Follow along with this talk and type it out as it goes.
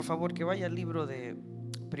Por favor, que vaya al libro de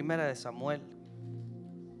Primera de Samuel,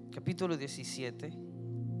 capítulo 17.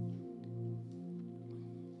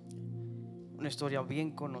 Una historia bien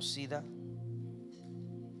conocida.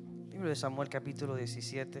 Libro de Samuel, capítulo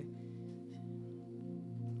 17.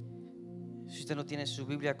 Si usted no tiene su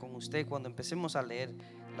Biblia con usted, cuando empecemos a leer,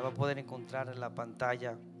 la va a poder encontrar en la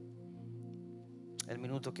pantalla el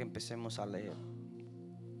minuto que empecemos a leer.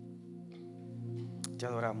 Te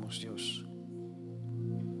adoramos, Dios.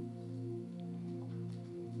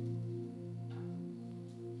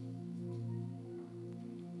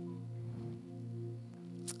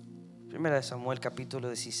 Primera de Samuel, capítulo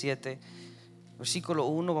 17, versículo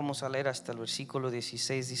 1, vamos a leer hasta el versículo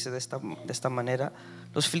 16. Dice de esta manera: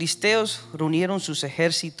 los filisteos reunieron sus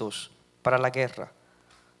ejércitos para la guerra,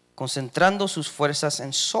 concentrando sus fuerzas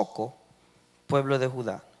en Soco, pueblo de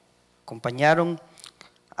Judá. Acompañaron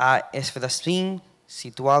a Esfedasín,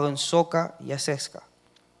 situado en Soca, y a Sesca.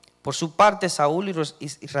 Por su parte, Saúl y los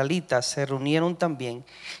israelitas se reunieron también,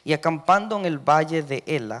 y acampando en el valle de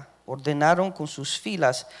Ela, ordenaron con sus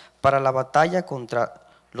filas para la batalla contra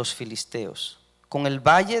los filisteos. Con el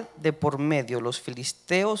valle de por medio, los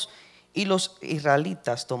filisteos y los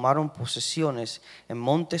israelitas tomaron posesiones en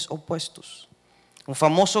montes opuestos. Un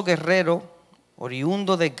famoso guerrero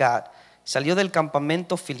oriundo de Gad salió del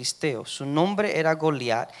campamento filisteo. Su nombre era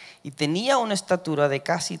Goliat y tenía una estatura de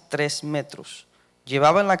casi 3 metros.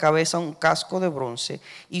 Llevaba en la cabeza un casco de bronce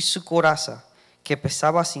y su coraza, que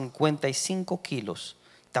pesaba 55 kilos,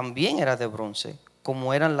 también era de bronce,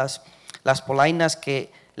 como eran las polainas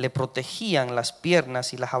que le protegían las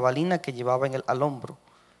piernas y la jabalina que llevaba al hombro.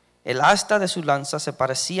 El asta de su lanza se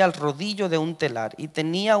parecía al rodillo de un telar y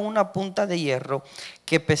tenía una punta de hierro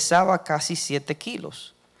que pesaba casi 7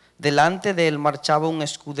 kilos. Delante de él marchaba un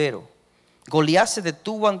escudero. Goliat se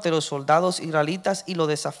detuvo ante los soldados israelitas y lo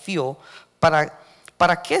desafió: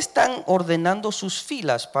 ¿Para qué están ordenando sus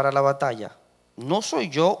filas para la batalla? ¿No soy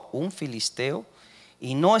yo un filisteo?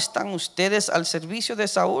 ¿Y no están ustedes al servicio de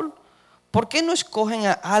Saúl? ¿Por qué no escogen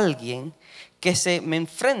a alguien que se me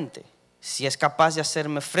enfrente? Si es capaz de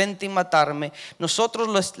hacerme frente y matarme,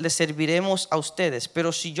 nosotros les serviremos a ustedes.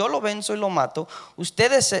 Pero si yo lo venzo y lo mato,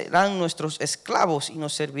 ustedes serán nuestros esclavos y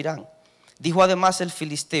nos servirán. Dijo además el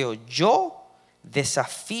filisteo: yo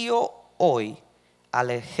desafío hoy al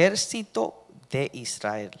ejército de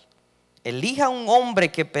Israel. Elija un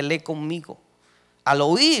hombre que pelee conmigo. Al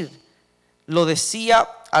oír lo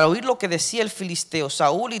que decía el filisteo,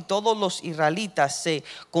 Saúl y todos los israelitas se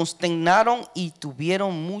consternaron y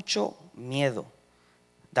tuvieron mucho miedo.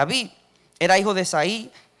 David era hijo de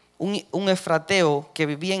Isaí, un efrateo que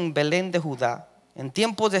vivía en Belén de Judá. En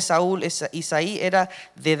tiempos de Saúl, Isaí era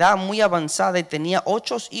de edad muy avanzada y tenía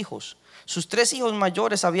 8 hijos. Sus 3 hijos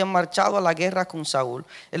mayores habían marchado a la guerra con Saúl.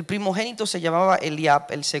 El primogénito se llamaba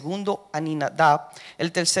Eliab, el segundo Aminadab,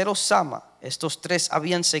 el tercero Sama. Estos 3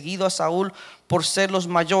 habían seguido a Saúl por ser los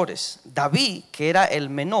mayores. David, que era el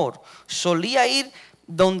menor, solía ir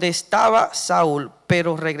donde estaba Saúl,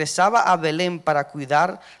 pero regresaba a Belén para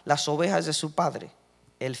cuidar las ovejas de su padre.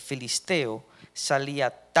 El filisteo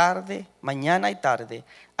salía mañana y tarde,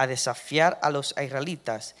 a desafiar a los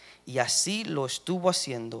israelitas, y así lo estuvo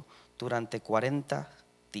haciendo durante 40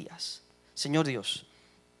 días. Señor Dios,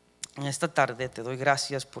 en esta tarde te doy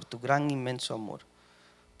gracias por tu gran, inmenso amor,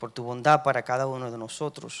 por tu bondad para cada uno de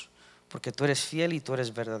nosotros, porque tú eres fiel y tú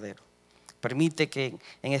eres verdadero. Permite que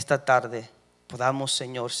en esta tarde podamos,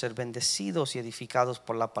 Señor, ser bendecidos y edificados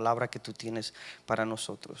por la palabra que tú tienes para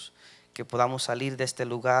nosotros. Que podamos salir de este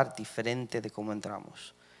lugar diferente de como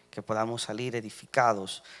entramos. Que podamos salir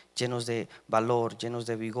edificados, llenos de valor, llenos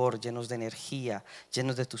de vigor, llenos de energía,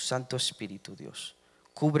 llenos de tu Santo Espíritu, Dios.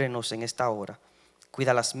 Cúbrenos en esta hora.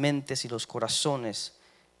 Cuida las mentes y los corazones,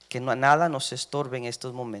 que nada nos estorbe en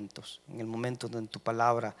estos momentos, en el momento donde tu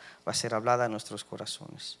palabra va a ser hablada en nuestros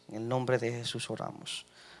corazones. En el nombre de Jesús oramos.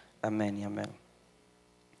 Amén y amén.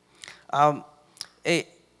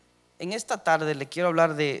 En esta tarde le quiero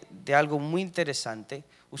hablar de algo muy interesante.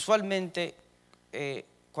 Usualmente,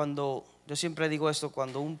 cuando yo siempre digo esto,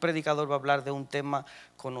 cuando un predicador va a hablar de un tema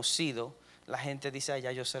conocido, la gente dice: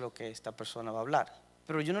 ya yo sé lo que esta persona va a hablar.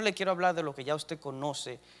 Pero yo no le quiero hablar de lo que ya usted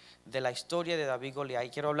conoce de la historia de David y Goliat, y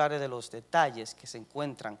quiero hablar de los detalles que se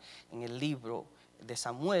encuentran en el libro de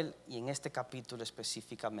Samuel y en este capítulo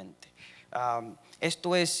específicamente.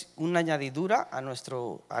 Esto es una añadidura a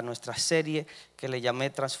nuestra serie que le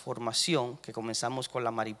llamé Transformación, que comenzamos con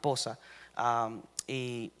la mariposa,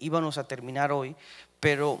 y íbamos a terminar hoy,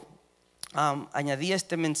 pero añadí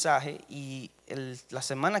este mensaje, y la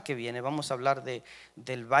semana que viene vamos a hablar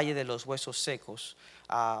del Valle de los Huesos Secos,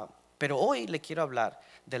 pero hoy le quiero hablar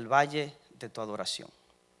del Valle de tu Adoración.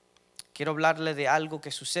 quiero hablarle de algo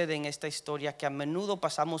que sucede en esta historia que a menudo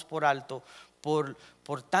pasamos por alto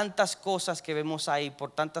por tantas cosas que vemos ahí,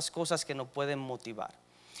 por tantas cosas que nos pueden motivar.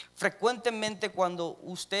 Frecuentemente cuando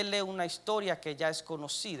usted lee una historia que ya es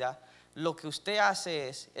conocida, lo que usted hace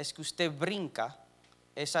es que usted brinca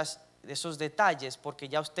esos detalles porque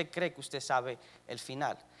ya usted cree que usted sabe el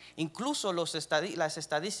final. Incluso las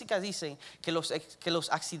estadísticas dicen que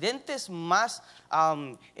los accidentes más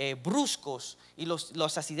bruscos y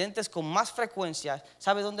los accidentes con más frecuencia,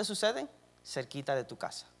 ¿sabe dónde suceden? Cerquita de tu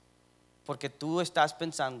casa. Porque tú estás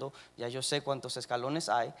pensando, ya yo sé cuántos escalones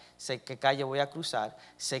hay, sé qué calle voy a cruzar,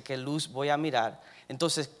 sé qué luz voy a mirar.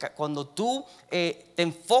 Entonces cuando tú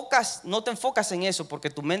no te enfocas en eso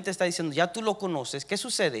porque tu mente está diciendo, ya tú lo conoces, ¿qué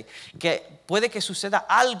sucede? Que puede que suceda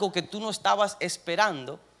algo que tú no estabas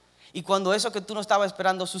esperando, y cuando eso que tú no estabas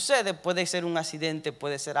esperando sucede, puede ser un accidente,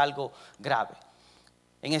 puede ser algo grave.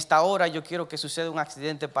 En esta hora yo quiero que suceda un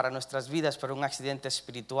accidente para nuestras vidas, pero un accidente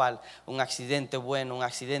espiritual, un accidente bueno, un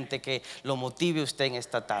accidente que lo motive usted en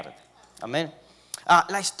esta tarde. Amén.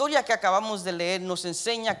 La historia que acabamos de leer nos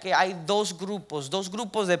enseña que hay dos grupos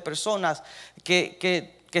de personas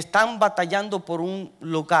que están batallando por un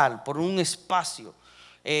lugar, por un espacio.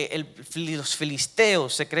 Los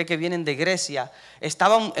filisteos, se cree que vienen de Grecia,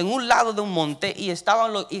 estaban en un lado de un monte y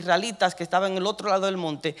estaban los israelitas que estaban en el otro lado del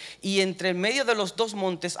monte, y entre medio de los dos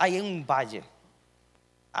montes hay un valle,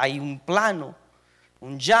 hay un plano,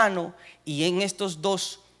 un llano, y en estos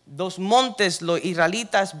dos montes los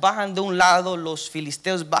israelitas bajan de un lado, los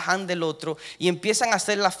filisteos bajan del otro, y empiezan a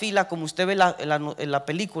hacer la fila como usted ve en las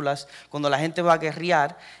películas. Cuando la gente va a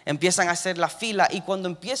guerrear, empiezan a hacer la fila, y cuando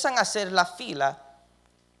empiezan a hacer la fila,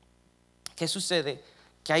 ¿qué sucede?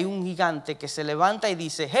 Que hay un gigante que se levanta y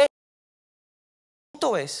dice, hey, el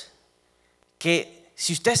punto es que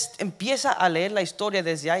si usted empieza a leer la historia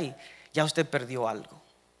desde ahí, ya usted perdió algo.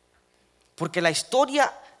 Porque la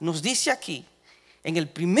historia nos dice aquí, en el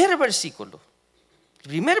primer versículo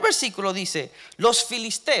dice, los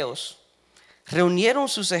filisteos reunieron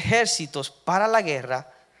sus ejércitos para la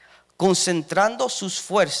guerra, concentrando sus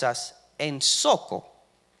fuerzas en Soco,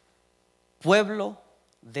 pueblo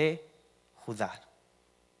de Judá.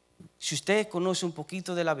 Si usted conoce un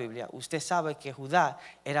poquito de la Biblia, usted sabe que Judá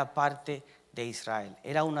era parte de Israel,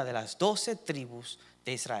 era una de las 12 tribus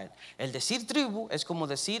de Israel. El decir tribu es como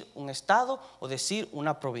decir un estado o decir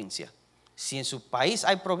una provincia. Si en su país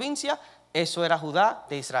hay provincia, eso era Judá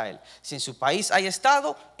de Israel. Si en su país hay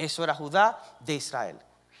estado, eso era Judá de Israel.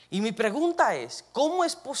 Y mi pregunta es, ¿cómo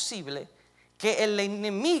es posible que el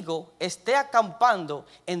enemigo esté acampando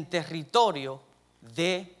en territorio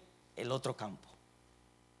de el otro campo?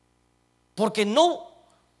 Porque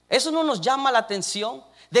eso no nos llama la atención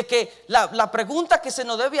de que la pregunta que se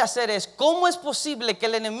nos debe hacer es, ¿cómo es posible que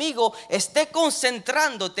el enemigo esté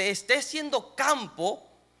concentrándote, esté siendo campo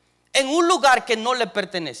en un lugar que no le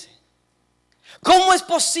pertenece? ¿Cómo es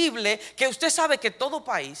posible que usted sabe que todo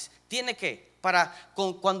país tiene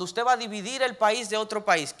cuando usted va a dividir el país de otro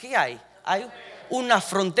país, ¿qué hay? Hay una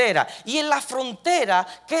frontera. Y en la frontera,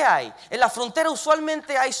 ¿qué hay? En la frontera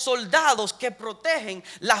usualmente hay soldados que protegen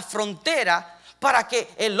la frontera para que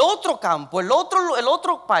el otro campo, el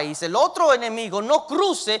otro país, el otro enemigo no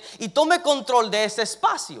cruce y tome control de ese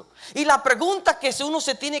espacio. Y la pregunta que uno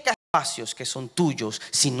se tiene que hacer, espacios que son tuyos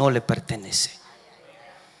si no le pertenece.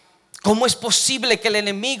 ¿Cómo es posible que el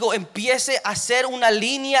enemigo empiece a hacer una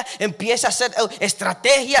línea, empiece a hacer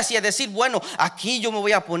estrategias y a decir, bueno, aquí yo me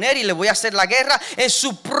voy a poner y le voy a hacer la guerra en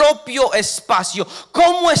su propio espacio?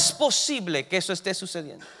 ¿Cómo es posible que eso esté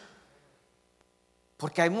sucediendo?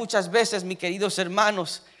 Porque hay muchas veces, mis queridos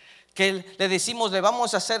hermanos, que le decimos, le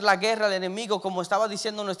vamos a hacer la guerra al enemigo, como estaba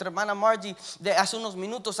diciendo nuestra hermana Margie de hace unos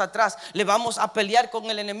minutos atrás, le vamos a pelear con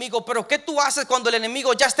el enemigo. Pero ¿qué tú haces cuando el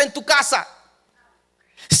enemigo ya está en tu casa?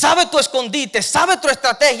 Sabe tu escondite, sabe tus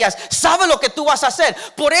estrategias, sabe lo que tú vas a hacer.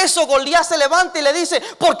 Por eso Goliat se levanta y le dice,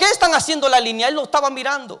 ¿por qué están haciendo la línea? Él lo estaba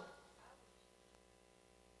mirando.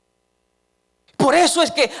 Por eso es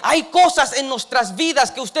que hay cosas en nuestras vidas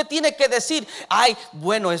que usted tiene que decir, ay,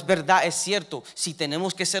 bueno, es verdad, es cierto. Si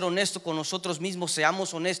tenemos que ser honestos con nosotros mismos,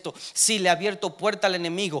 seamos honestos. Si le he abierto puerta al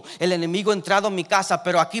enemigo, el enemigo ha entrado a mi casa,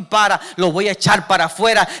 pero aquí lo voy a echar para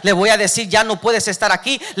afuera. Le voy a decir, ya no puedes estar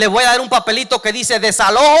aquí. Le voy a dar un papelito que dice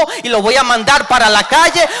desalojo y lo voy a mandar para la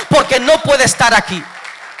calle porque no puede estar aquí.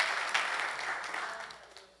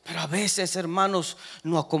 Pero a veces, hermanos,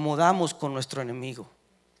 nos acomodamos con nuestro enemigo.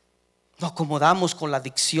 Nos acomodamos con la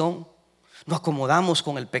adicción, nos acomodamos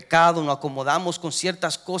con el pecado, nos acomodamos con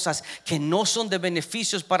ciertas cosas que no son de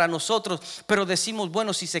beneficios para nosotros, pero decimos,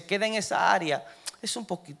 bueno, si se queda en esa área, es un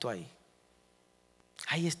poquito ahí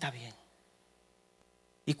está bien.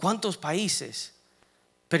 ¿Y cuántos países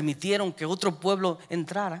permitieron que otro pueblo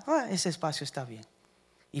entrara? Ese espacio está bien.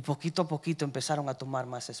 Y poquito a poquito empezaron a tomar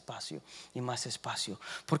más espacio y más espacio.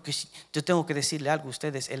 Porque yo tengo que decirle algo a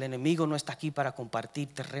ustedes: el enemigo no está aquí para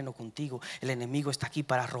compartir terreno contigo. El enemigo está aquí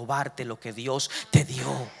para robarte lo que Dios te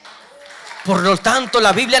dio. Por lo tanto,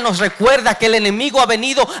 la Biblia nos recuerda que el enemigo ha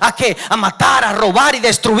venido ¿a qué? A matar, a robar y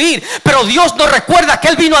destruir. Pero Dios nos recuerda que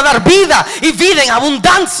Él vino a dar vida, y vida en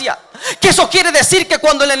abundancia. Que eso quiere decir que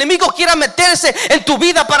cuando el enemigo quiera meterse en tu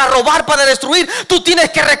vida para robar, para destruir, tú tienes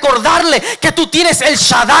que recordarle que tú tienes el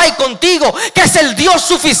Shaddai contigo, que es el Dios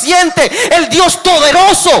suficiente, el Dios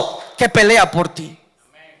poderoso que pelea por ti.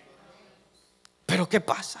 Pero ¿qué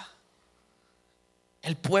pasa?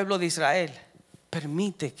 El pueblo de Israel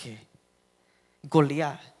permite que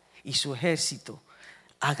Goliat y su ejército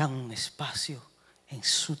hagan un espacio en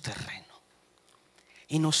su terreno.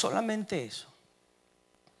 Y no solamente eso,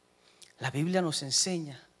 la Biblia nos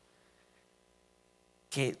enseña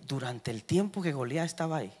que durante el tiempo que Goliat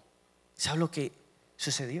estaba ahí, ¿sabe lo que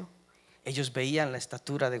sucedió? Ellos veían la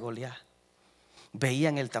estatura de Goliat,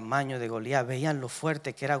 veían el tamaño de Goliat, veían lo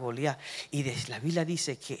fuerte que era Goliat, y la Biblia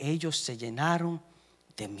dice que ellos se llenaron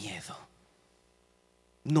de miedo.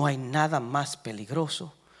 No hay nada más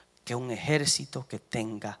peligroso que un ejército que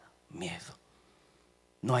tenga miedo.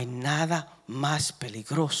 No hay nada más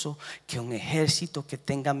peligroso que un ejército que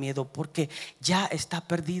tenga miedo, porque ya está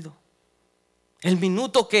perdido. El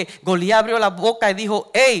minuto que Goliat abrió la boca y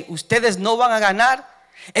dijo: hey, ustedes no van a ganar.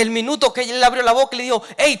 El minuto que él abrió la boca y le dijo: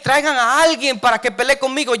 hey, traigan a alguien para que pelee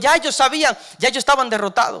conmigo. Ya ellos sabían, ya ellos estaban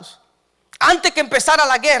derrotados. Antes que empezara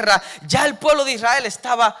la guerra, ya el pueblo de Israel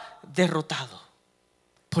estaba derrotado.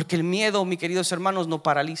 Porque el miedo, mis queridos hermanos, nos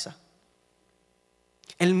paraliza.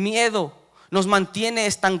 El miedo nos mantiene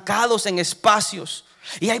estancados en espacios.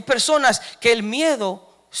 Y hay personas que el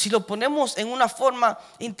miedo, si lo ponemos en una forma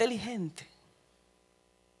inteligente,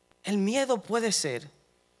 el miedo puede ser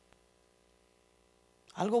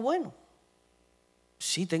algo bueno.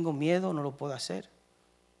 Sí, tengo miedo, no lo puedo hacer.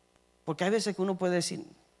 Porque hay veces que uno puede decir,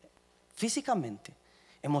 físicamente,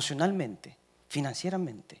 emocionalmente,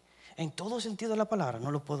 financieramente, en todo sentido de la palabra,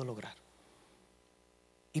 no lo puedo lograr.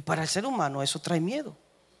 Y para el ser humano eso trae miedo.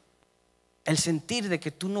 El sentir de que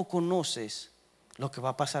tú no conoces lo que va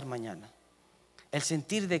a pasar mañana. El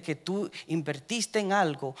sentir de que tú invertiste en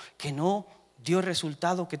algo que no dio el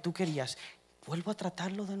resultado que tú querías. ¿Vuelvo a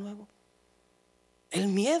tratarlo de nuevo? El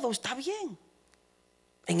miedo está bien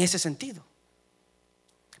en ese sentido.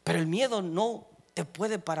 Pero el miedo no te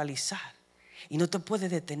puede paralizar y no te puede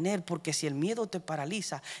detener, porque si el miedo te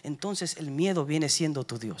paraliza, entonces el miedo viene siendo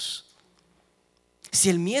tu Dios. Si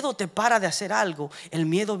el miedo te para de hacer algo, el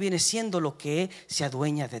miedo viene siendo lo que se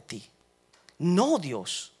adueña de ti, no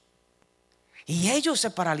Dios. Y ellos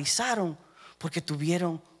se paralizaron porque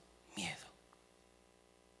tuvieron miedo.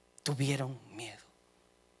 Tuvieron miedo.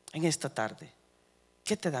 En esta tarde,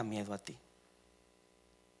 ¿qué te da miedo a ti?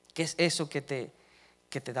 ¿Qué es eso que te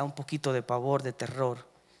da un poquito de pavor, de terror?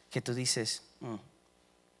 Que tú dices,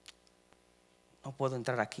 no puedo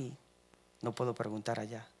entrar aquí, no puedo preguntar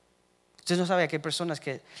allá. Usted no sabe que hay personas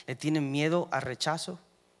que le tienen miedo al rechazo,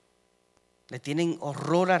 le tienen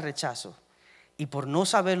horror al rechazo, y por no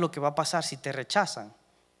saber lo que va a pasar si te rechazan,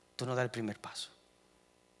 tú no das el primer paso.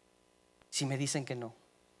 Si me dicen que no,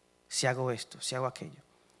 si hago esto, si hago aquello.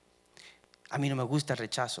 A mí no me gusta el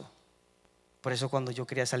rechazo. Por eso cuando yo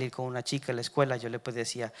quería salir con una chica en la escuela, yo le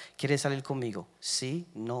decía, ¿quieres salir conmigo? Sí,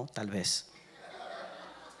 no, tal vez.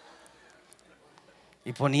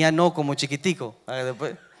 Y ponía no como chiquitico,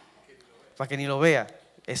 después, para que ni lo vea.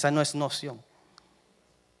 Esa no es noción.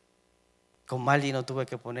 Con Margie no tuve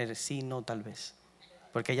que poner sí, no, tal vez,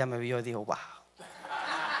 porque ella me vio y dijo, wow.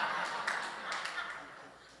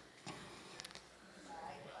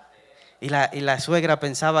 Y la suegra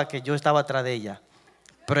pensaba que yo estaba atrás de ella,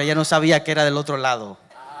 pero ella no sabía que era del otro lado.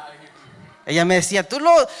 Ella me decía, ¿tú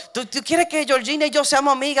quieres que Georgina y yo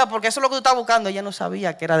seamos amigas porque eso es lo que tú estás buscando? Ella no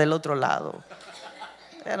sabía que era del otro lado.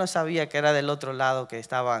 Ella no sabía que era del otro lado, que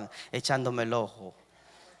estaban echándome el ojo,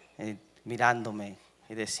 mirándome,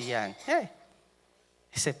 y decían,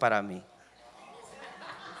 ese es para mí.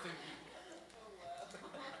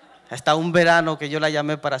 Hasta un verano que yo la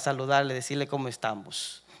llamé para saludarle, decirle cómo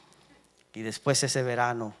estamos. Y después ese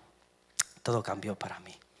verano todo cambió para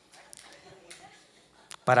mí,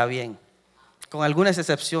 para bien, con algunas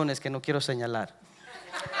excepciones que no quiero señalar,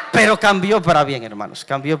 pero cambió para bien, hermanos.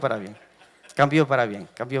 Cambió para bien, cambió para bien,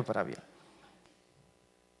 cambió para bien.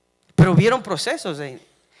 Pero hubieron procesos en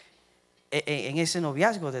ese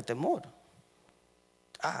noviazgo de temor.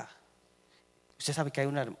 Usted sabe que hay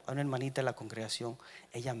una hermanita en la congregación.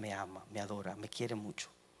 Ella me ama, me adora, me quiere mucho.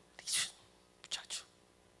 Muchacho,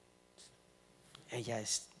 ella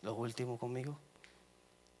es lo último conmigo.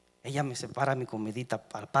 Ella me separa mi comidita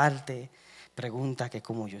aparte, pregunta que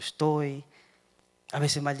cómo yo estoy. A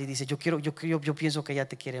veces Margie dice, yo pienso que ella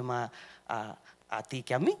te quiere más a ti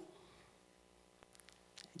que a mí.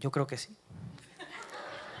 Yo creo que sí.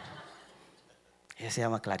 Ella se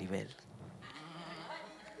llama Claribel.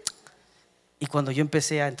 Y cuando yo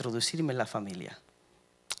empecé a introducirme en la familia,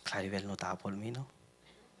 Claribel no estaba por mí, ¿no?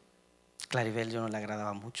 Claribel yo no le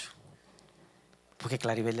agradaba mucho. Porque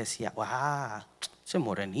Claribel decía, ¡wow! Ese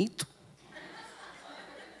morenito.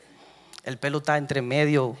 El pelo está entre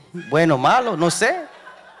medio, bueno, malo, no sé.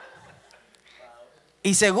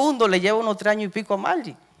 Y segundo, le llevo unos 3 años y pico a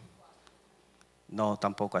Margie. No,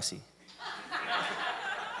 tampoco así.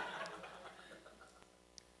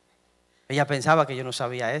 Ella pensaba que yo no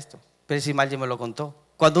sabía esto. Pero si Margie me lo contó.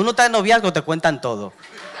 Cuando uno está en noviazgo te cuentan todo.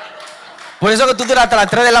 Por eso que tú duras hasta las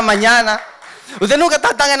 3 de la mañana. Usted nunca está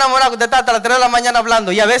tan enamorado que usted está hasta las 3 de la mañana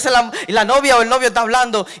hablando. Y a veces la novia o el novio está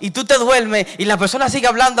hablando y tú te duermes y la persona sigue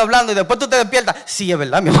hablando y después tú te despiertas. Sí, es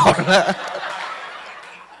verdad, mi amor.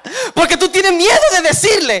 Porque tú tienes miedo de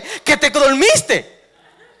decirle que te dormiste.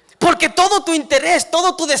 Porque todo tu interés,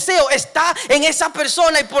 todo tu deseo está en esa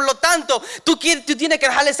persona. Y por lo tanto tú tienes que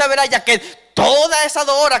dejarle saber a ella que toda esa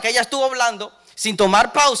 2 horas que ella estuvo hablando sin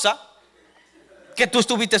tomar pausa, que tú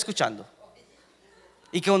estuviste escuchando.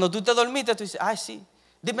 Y que cuando tú te dormiste, tú dices, ay sí,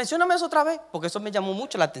 dimensioname eso otra vez, porque eso me llamó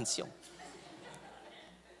mucho la atención.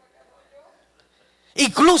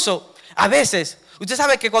 Incluso, a veces, usted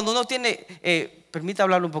sabe que cuando uno tiene, permítame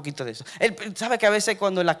hablarle un poquito de eso. Él sabe que a veces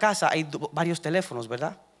cuando en la casa hay varios teléfonos,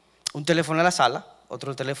 ¿verdad? Un teléfono en la sala,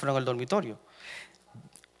 otro teléfono en el dormitorio.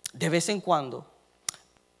 De vez en cuando,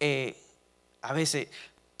 a veces,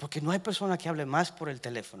 porque no hay persona que hable más por el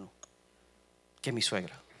teléfono que mi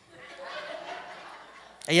suegra.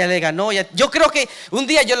 Ella le ganó. Yo creo que un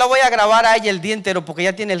día yo la voy a grabar a ella el día entero, porque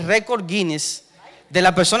ella tiene el récord Guinness de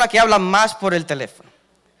la persona que habla más por el teléfono.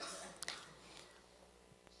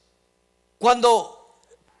 Cuando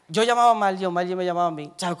yo llamaba a Margie o Margie me llamaba a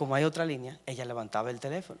mí, ¿sabes? Como hay otra línea, ella levantaba el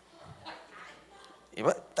teléfono y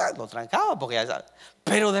bueno, lo trancaba porque ya sabe.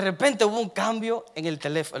 Pero de repente hubo un cambio en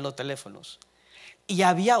los teléfonos. Y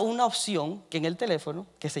había una opción que en el teléfono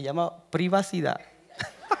que se llama privacidad.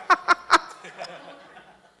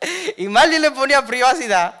 Y Margie le ponía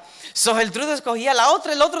privacidad. Gertrude escogía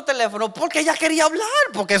el otro teléfono porque ella quería hablar,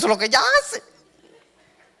 porque eso es lo que ella hace.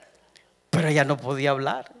 Pero ella no podía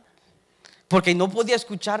hablar, porque no podía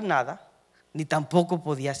escuchar nada, ni tampoco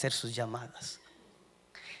podía hacer sus llamadas.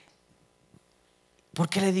 ¿Por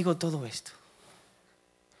qué le digo todo esto?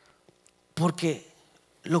 Porque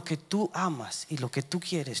lo que tú amas y lo que tú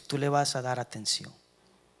quieres, tú le vas a dar atención.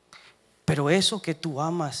 Pero eso que tú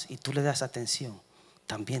amas y tú le das atención,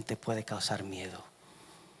 también te puede causar miedo.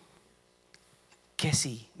 ¿Qué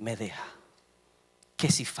si me deja?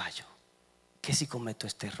 ¿Qué si fallo? ¿Qué si cometo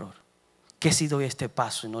este error? ¿Qué si doy este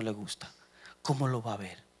paso y no le gusta? ¿Cómo lo va a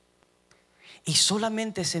ver? Y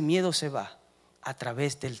solamente ese miedo se va a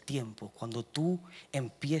través del tiempo, cuando tú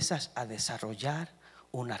empiezas a desarrollar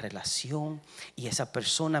una relación y esa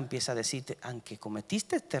persona empieza a decirte, aunque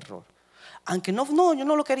cometiste este error, aunque no, yo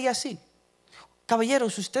no lo quería así.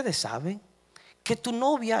 Caballeros, ustedes saben que tu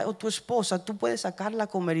novia o tu esposa, tú puedes sacarla a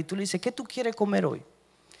comer y tú le dices, ¿qué tú quieres comer hoy?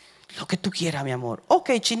 Lo que tú quieras, mi amor. Ok,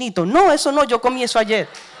 chinito, no, eso no, yo comí eso ayer.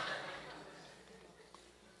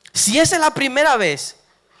 Si esa es la primera vez,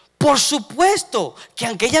 por supuesto que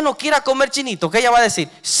aunque ella no quiera comer chinito, ¿qué ella va a decir?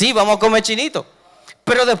 Sí, vamos a comer chinito.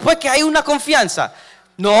 Pero después que hay una confianza,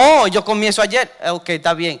 no, yo comí eso ayer. Ok,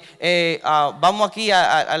 está bien. Vamos aquí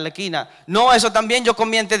a la esquina. No, eso también yo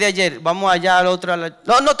comí antes de ayer. Vamos allá al otro.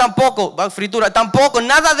 No, tampoco. Fritura, tampoco.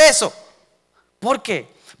 Nada de eso. ¿Por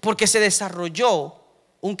qué? Porque se desarrolló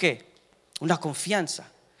un ¿qué? Una confianza.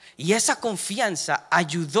 Y esa confianza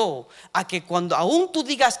ayudó a que cuando aún tú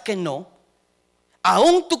digas que no,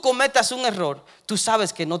 aún tú cometas un error, tú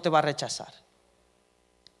sabes que no te va a rechazar.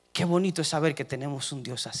 Qué bonito es saber que tenemos un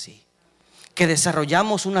Dios así, que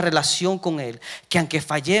desarrollamos una relación con Él, que aunque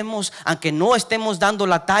fallemos, aunque no estemos dando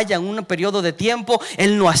la talla en un periodo de tiempo,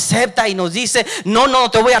 Él nos acepta y nos dice,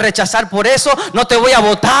 no te voy a rechazar por eso, no te voy a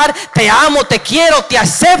votar, te amo, te quiero, te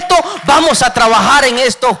acepto, vamos a trabajar en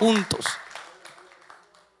esto juntos.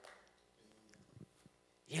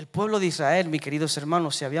 Y el pueblo de Israel, mis queridos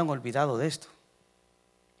hermanos, se habían olvidado de esto.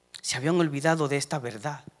 Se habían olvidado de esta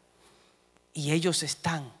verdad. Y ellos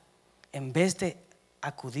están, en vez de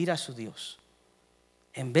acudir a su Dios,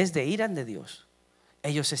 en vez de ir ante Dios,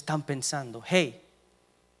 ellos están pensando, hey,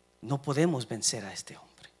 no podemos vencer a este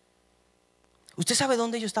hombre. ¿Usted sabe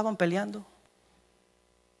dónde ellos estaban peleando?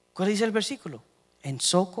 ¿Cuál dice el versículo? En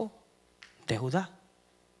Soco de Judá.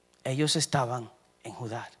 Ellos estaban en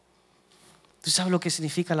Judá. ¿Tú sabes lo que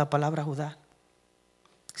significa la palabra Judá?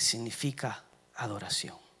 Significa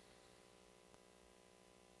adoración.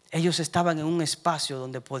 Ellos estaban en un espacio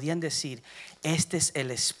donde podían decir: este es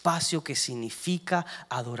el espacio que significa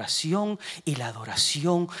adoración, y la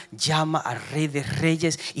adoración llama al Rey de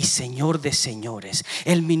Reyes y Señor de Señores.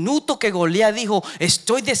 El minuto que Goliat dijo: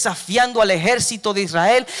 estoy desafiando al ejército de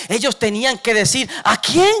Israel, ellos tenían que decir: ¿a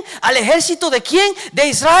quién? ¿Al ejército de quién? De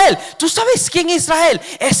Israel. ¿Tú sabes quién es Israel?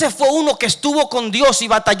 Ese fue uno que estuvo con Dios y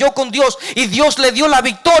batalló con Dios, y Dios le dio la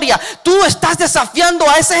victoria. Tú estás desafiando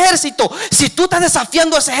a ese ejército. Si tú estás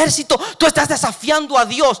desafiando a ese ejército, tú estás desafiando a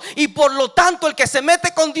Dios. Y por lo tanto, el que se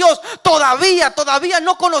mete con Dios, todavía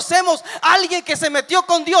no conocemos a alguien que se metió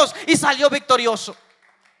con Dios y salió victorioso.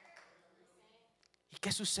 ¿Y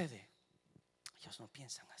qué sucede? Ellos no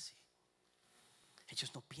piensan así.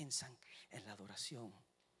 Ellos no piensan en la adoración.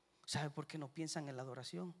 ¿Sabe por qué no piensan en la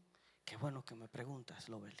adoración? Qué bueno que me preguntas,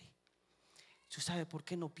 Lovely. ¿Tú sabes por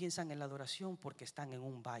qué no piensan en la adoración? Porque están en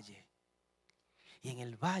un valle. Y en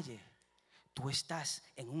el valle tú estás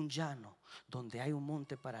en un llano donde hay un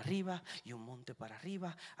monte para arriba y un monte para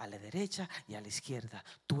arriba, a la derecha y a la izquierda.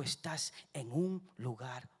 Tú estás en un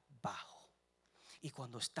lugar bajo. Y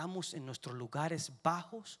cuando estamos en nuestros lugares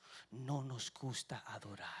bajos, no nos gusta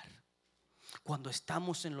adorar. Cuando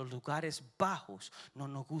estamos en los lugares bajos, no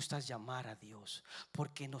nos gusta llamar a Dios,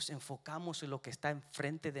 porque nos enfocamos en lo que está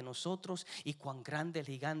enfrente de nosotros y cuán grande el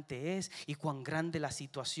gigante es y cuán grande la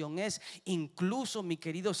situación es. Incluso, mis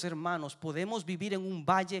queridos hermanos, podemos vivir en un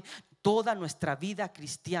valle toda nuestra vida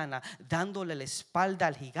cristiana, dándole la espalda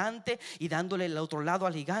al gigante y dándole el otro lado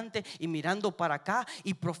al gigante y mirando para acá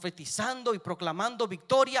y profetizando y proclamando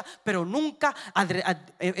victoria, pero nunca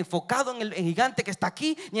enfocado en el gigante que está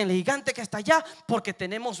aquí ni en el gigante que está allá, porque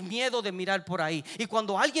tenemos miedo de mirar por ahí. Y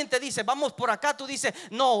cuando alguien te dice: vamos por acá, tú dices: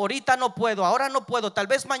 no, ahorita no puedo, ahora no puedo, tal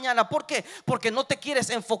vez mañana. ¿Por qué? Porque no te quieres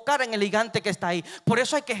enfocar en el gigante que está ahí. Por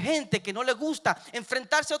eso hay gente que no le gusta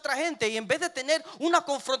enfrentarse a otra gente, y en vez de tener una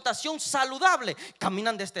confrontación saludable,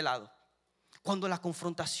 caminan de este lado, cuando las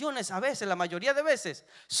confrontaciones, a veces, la mayoría de veces,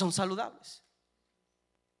 son saludables.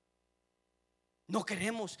 No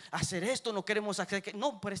queremos hacer esto, no queremos hacer que,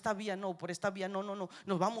 no, por esta vía no, por esta vía no,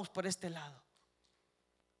 nos vamos por este lado.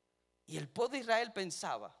 Y el pueblo de Israel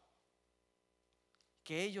pensaba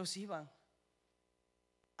que ellos iban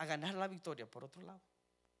a ganar la victoria por otro lado,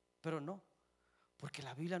 pero no, porque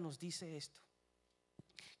la Biblia nos dice esto: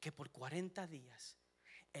 que por 40 días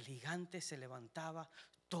el gigante se levantaba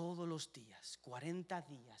todos los días, 40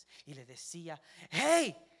 días, y le decía: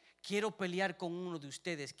 hey, quiero pelear con uno de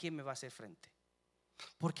ustedes, ¿quién me va a hacer frente?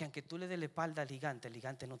 Porque aunque tú le des la espalda al gigante, el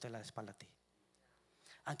gigante no te da la espalda a ti.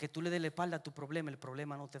 Aunque tú le des la espalda a tu problema, el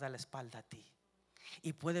problema no te da la espalda a ti.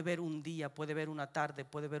 Y puede haber un día, puede haber una tarde,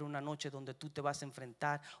 puede haber una noche donde tú te vas a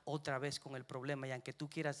enfrentar otra vez con el problema, y aunque tú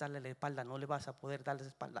quieras darle la espalda, no le vas a poder darle la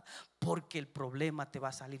espalda, porque el problema te va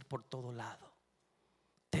a salir por todo lado.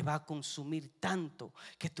 Te va a consumir tanto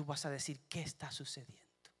que tú vas a decir: ¿qué está sucediendo?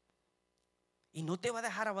 Y no te va a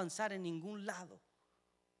dejar avanzar en ningún lado,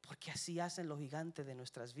 porque así hacen los gigantes de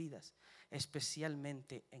nuestras vidas,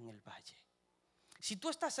 especialmente en el valle. Si tú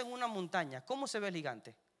estás en una montaña, ¿cómo se ve el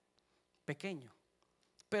gigante? Pequeño.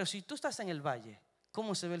 Pero si tú estás en el valle,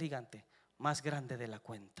 ¿cómo se ve el gigante? Más grande de la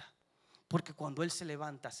cuenta, porque cuando él se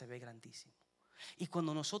levanta se ve grandísimo. Y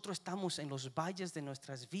cuando nosotros estamos en los valles de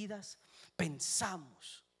nuestras vidas,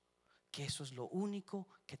 pensamos que eso es lo único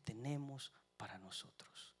que tenemos para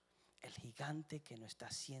nosotros, el gigante que nos está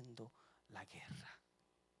haciendo la guerra.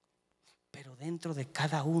 Pero dentro de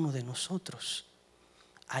cada uno de nosotros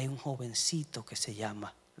hay un jovencito que se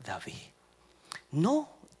llama David. No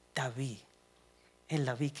David, el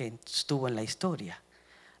David que estuvo en la historia.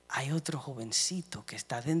 Hay otro jovencito que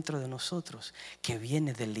está dentro de nosotros, que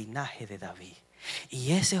viene del linaje de David.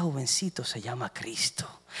 Y ese jovencito se llama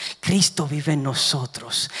Cristo. Cristo vive en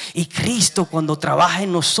nosotros, y Cristo, cuando trabaja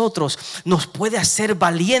en nosotros, nos puede hacer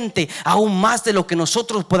valiente aún más de lo que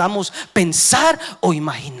nosotros podamos pensar o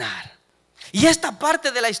imaginar. Y esta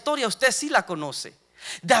parte de la historia usted sí la conoce.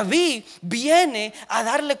 David viene a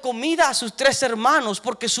darle comida a sus 3 hermanos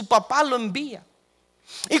porque su papá lo envía.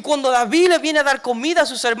 Y cuando David le viene a dar comida a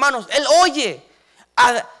sus hermanos, él oye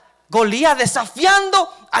a Goliat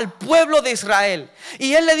desafiando al pueblo de Israel.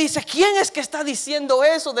 Y él le dice: ¿quién es que está diciendo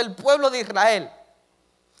eso del pueblo de Israel?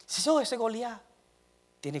 Dice: oh, ese Goliat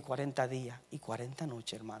tiene 40 días y 40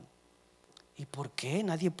 noches, hermano. ¿Y por qué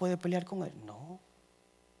nadie puede pelear con él? No,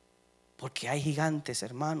 Porque hay gigantes,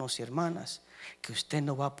 hermanos y hermanas, que usted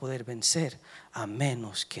no va a poder vencer a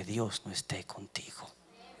menos que Dios no esté contigo.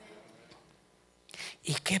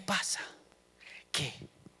 ¿Y qué pasa? Que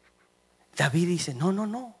David dice,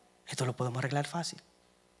 no, esto lo podemos arreglar fácil.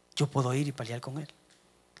 Yo puedo ir y pelear con él.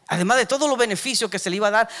 Además de todos los beneficios que se le iba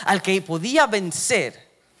a dar al que podía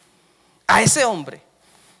vencer a ese hombre.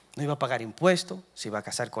 No iba a pagar impuestos, se iba a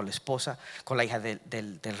casar con la esposa, con la hija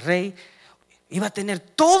del rey. Iba a tener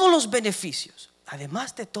todos los beneficios.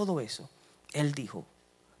 Además de todo eso, él dijo,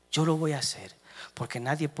 yo lo voy a hacer porque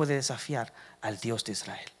nadie puede desafiar al Dios de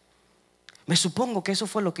Israel. Me supongo que eso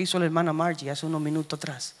fue lo que hizo la hermana Margie hace unos minutos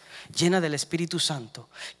atrás, llena del Espíritu Santo,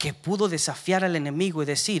 que pudo desafiar al enemigo y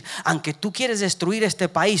decir, aunque tú quieres destruir este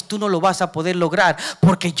país, tú no lo vas a poder lograr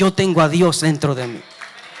porque yo tengo a Dios dentro de mí.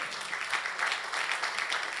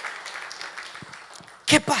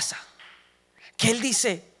 ¿Qué pasa? Que él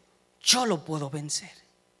dice, yo lo puedo vencer.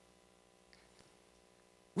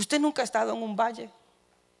 ¿Usted nunca ha estado en un valle?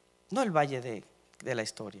 No el valle de la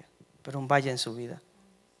historia, pero un valle en su vida.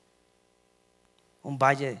 Un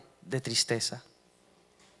valle de tristeza,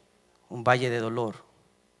 un valle de dolor,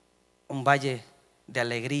 un valle de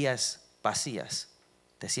alegrías vacías.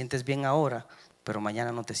 Te sientes bien ahora, pero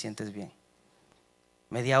mañana no te sientes bien.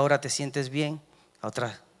 Media hora te sientes bien, a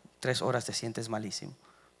otras 3 horas te sientes malísimo.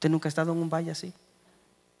 ¿Usted nunca ha estado en un valle así?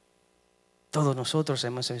 Todos nosotros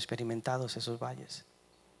hemos experimentado esos valles.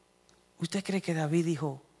 ¿Usted cree que David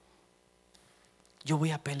dijo, yo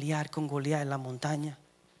voy a pelear con Goliat en la montaña?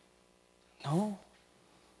 No.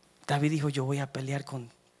 David dijo, yo voy a pelear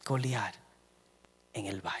con Goliat en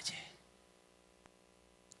el valle.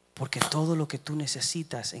 Porque todo lo que tú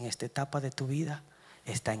necesitas en esta etapa de tu vida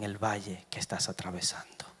está en el valle que estás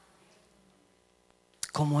atravesando.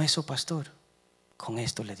 ¿Cómo eso, pastor? Con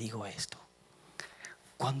esto le digo esto.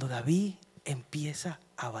 Cuando David empieza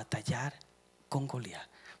a batallar con Goliat,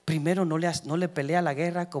 primero no le pelea la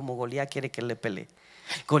guerra como Goliat quiere que le pelee.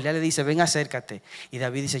 Goliat le dice, ven, acércate. Y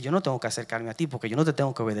David dice, yo no tengo que acercarme a ti porque yo no te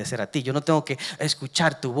tengo que obedecer a ti. Yo no tengo que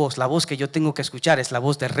escuchar tu voz. La voz que yo tengo que escuchar es la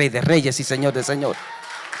voz del Rey de Reyes y Señor de Señor.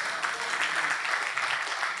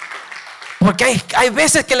 Porque hay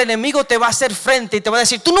veces que el enemigo te va a hacer frente y te va a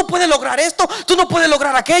decir, tú no puedes lograr esto, tú no puedes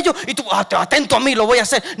lograr aquello. Y tú, atento a mí, lo voy a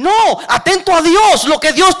hacer. No, atento a Dios, lo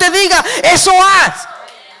que Dios te diga, eso haz.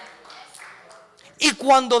 Y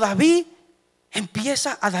cuando David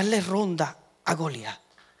empieza a darle ronda a Goliat,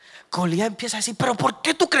 Goliat empieza a decir, pero ¿por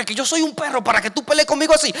qué tú crees que yo soy un perro para que tú pelees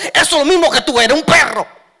conmigo así? Eso es lo mismo que tú eres, un perro.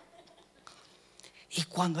 Y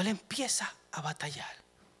cuando él empieza a batallar,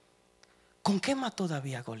 ¿con qué mató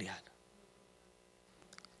David a Goliat?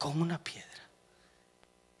 Con una piedra.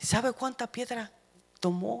 ¿Sabe cuánta piedra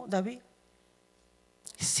tomó David?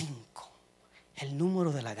 5. El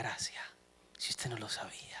número de la gracia, si usted no lo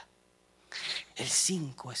sabía. El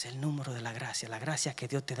 5 es el número de la gracia que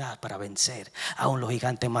Dios te da para vencer aún los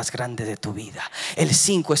gigantes más grandes de tu vida. El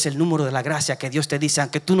 5 es el número de la gracia que Dios te dice,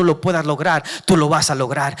 aunque tú no lo puedas lograr, tú lo vas a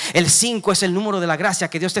lograr. El 5 es el número de la gracia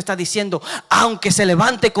que Dios te está diciendo, aunque se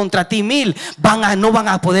levante contra ti 1000, no van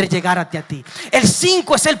a poder llegar hacia ti. El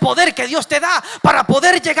 5 es el poder que Dios te da para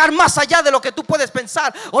poder llegar más allá de lo que tú puedes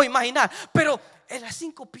pensar o imaginar. Pero en las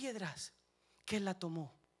 5 piedras que él la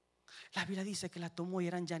tomó, la Biblia dice que la tomó y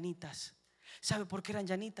eran llanitas. ¿Sabe por qué eran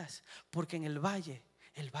llanitas? Porque en el valle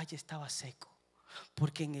estaba seco.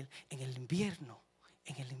 Porque en el invierno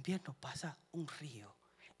pasa un río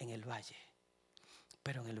en el valle,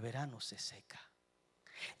 pero en el verano se seca.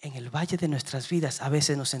 En el valle de nuestras vidas a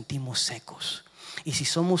veces nos sentimos secos. Y si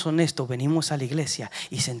somos honestos, venimos a la iglesia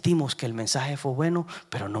y sentimos que el mensaje fue bueno,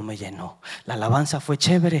 pero no me llenó. La alabanza fue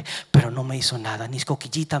chévere, pero no me hizo nada, ni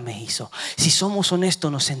coquillita me hizo. Si somos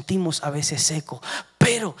honestos, nos sentimos a veces secos.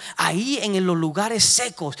 Pero ahí en los lugares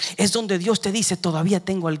secos es donde Dios te dice, todavía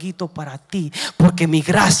tengo alguito para ti, porque mi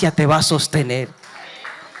gracia te va a sostener.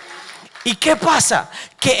 ¿Y qué pasa?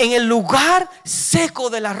 Que en el lugar seco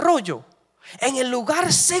del arroyo, en el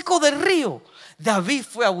lugar seco del río, David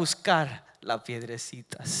fue a buscar las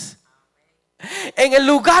piedrecitas. En el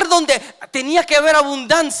lugar donde tenía que haber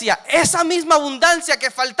abundancia, esa misma abundancia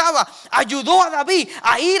que faltaba ayudó a David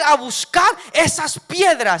a ir a buscar esas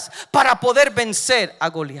piedras para poder vencer a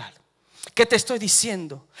Goliat. ¿Qué te estoy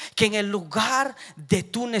diciendo? Que en el lugar de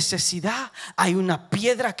tu necesidad hay una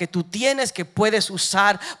piedra que tú tienes que puedes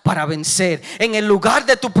usar para vencer. En el lugar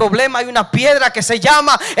de tu problema hay una piedra que se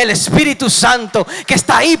llama el Espíritu Santo, que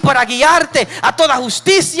está ahí para guiarte a toda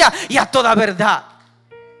justicia y a toda verdad.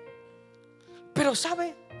 Pero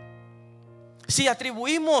 ¿sabe? Si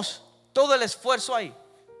atribuimos todo el esfuerzo ahí,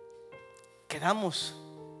 quedamos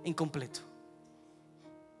incompletos.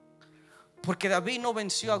 Porque David no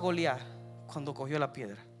venció a Goliat cuando cogió la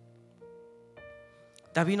piedra.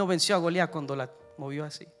 David no venció a Goliat cuando la movió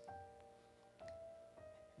así.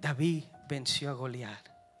 David venció a Goliat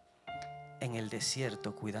en el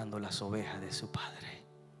desierto cuidando las ovejas de su padre.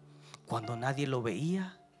 Cuando nadie lo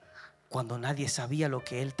veía, cuando nadie sabía lo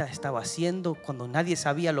que él estaba haciendo, cuando nadie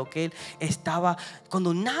sabía lo que él estaba,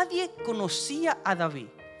 cuando nadie conocía a David,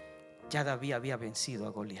 ya David había vencido a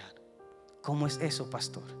Goliat. ¿Cómo es eso,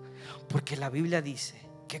 pastor? Porque la Biblia dice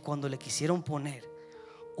que cuando le quisieron poner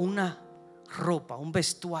una ropa, un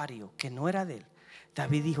vestuario que no era de él,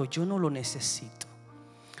 David dijo: yo no lo necesito,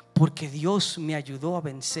 porque Dios me ayudó a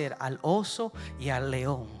vencer al oso y al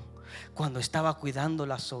león cuando estaba cuidando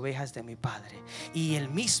las ovejas de mi padre. Y el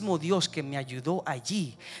mismo Dios que me ayudó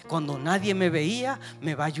allí cuando nadie me veía,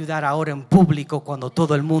 me va a ayudar ahora en público cuando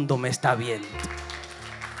todo el mundo me está viendo.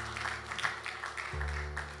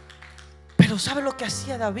 Pero ¿sabe lo que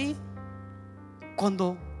hacía David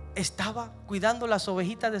cuando estaba cuidando las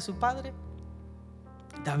ovejitas de su padre?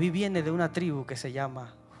 David viene de una tribu que se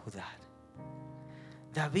llama Judá.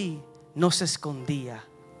 David no se escondía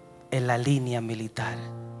en la línea militar.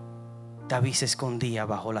 David se escondía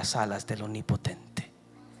bajo las alas del Omnipotente.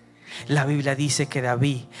 La Biblia dice que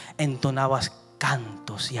David entonaba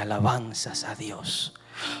cantos y alabanzas a Dios.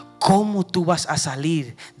 ¿Cómo tú vas a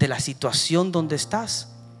salir de la situación donde estás?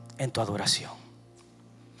 En tu adoración.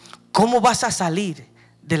 ¿Cómo vas a salir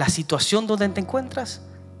de la situación donde te encuentras?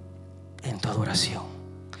 En tu adoración.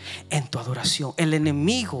 En tu adoración. El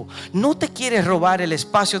enemigo no te quiere robar el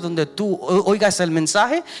espacio donde tú oigas el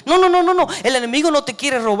mensaje. No. El enemigo no te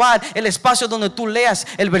quiere robar el espacio donde tú leas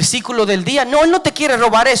el versículo del día. No, él no te quiere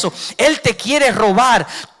robar eso. Él te quiere robar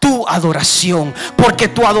tu adoración, porque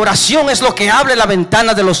tu adoración es lo que abre la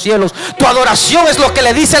ventana de los cielos. Tu adoración es lo que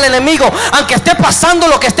le dice al enemigo: aunque esté pasando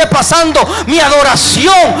lo que esté pasando, mi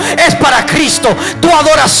adoración es para Cristo. Tu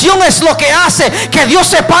adoración es lo que hace que Dios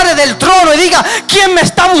se pare del trono y diga: ¿quién me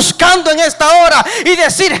está buscando en esta hora? Y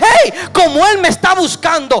decir: hey, como Él me está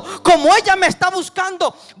buscando, como ella me está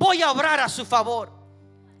buscando, voy a obrar a su favor.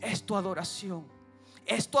 Es tu adoración.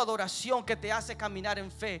 Es tu adoración que te hace caminar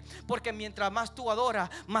en fe. Porque mientras más tú adoras,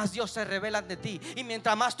 más Dios se revela ante ti. Y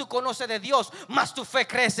mientras más tú conoces de Dios, más tu fe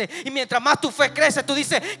crece. Y mientras más tu fe crece, tú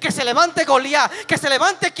dices: que se levante Goliat, que se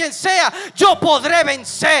levante quien sea, yo podré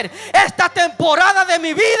vencer. Esta temporada de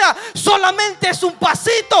mi vida solamente es un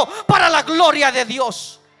pasito para la gloria de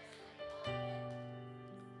Dios.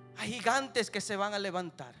 Hay gigantes que se van a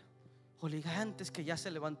levantar, o gigantes que ya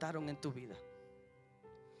se levantaron en tu vida.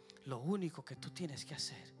 Lo único que tú tienes que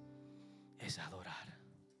hacer es adorar.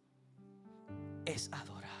 Es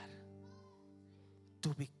adorar.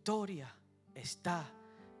 Tu victoria está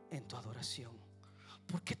en tu adoración.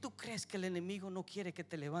 ¿Por qué tú crees que el enemigo no quiere que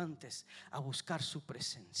te levantes a buscar su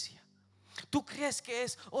presencia? ¿Tú crees que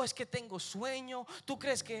es, es que tengo sueño? ¿Tú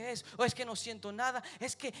crees que es, es que no siento nada?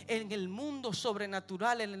 Es que en el mundo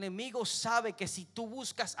sobrenatural el enemigo sabe que si tú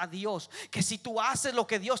buscas a Dios, que si tú haces lo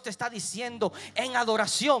que Dios te está diciendo en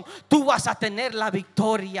adoración, tú vas a tener la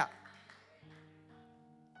victoria.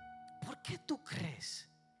 ¿Por qué tú crees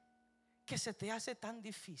que se te hace tan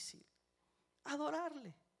difícil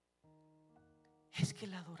adorarle? Es que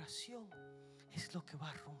la adoración es lo que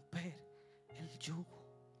va a romper el yugo.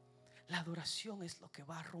 La adoración es lo que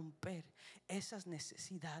va a romper esas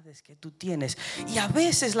necesidades que tú tienes. Y a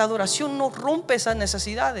veces la adoración no rompe esas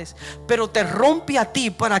necesidades, pero te rompe a ti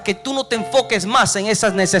para que tú no te enfoques más en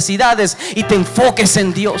esas necesidades y te enfoques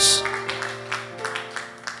en Dios.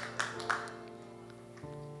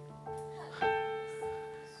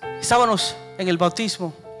 Estábamos en el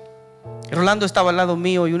bautismo. Rolando estaba al lado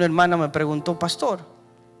mío y una hermana me preguntó: pastor,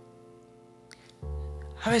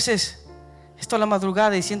 a veces estoy a la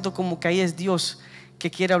madrugada y siento como que ahí es Dios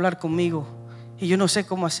que quiere hablar conmigo y yo no sé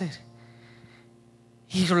cómo hacer.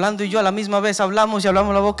 Y Rolando y yo a la misma vez hablamos y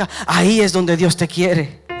hablamos la boca. Ahí es donde Dios te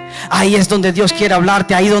quiere. Ahí es donde Dios quiere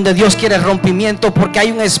hablarte. Ahí donde Dios quiere rompimiento, porque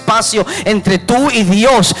hay un espacio entre tú y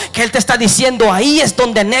Dios que Él te está diciendo: ahí es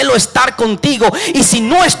donde anhelo estar contigo. Y si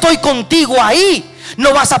no estoy contigo ahí,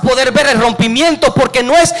 no vas a poder ver el rompimiento, porque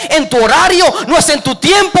no es en tu horario, no es en tu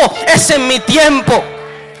tiempo, es en mi tiempo.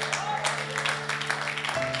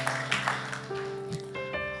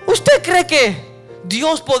 ¿Usted cree que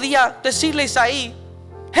Dios podía decirle a Isaí: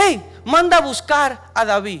 hey, manda a buscar a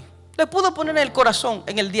David? Le pudo poner en el corazón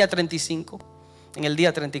en el día 35, en el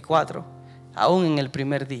día 34, aún en el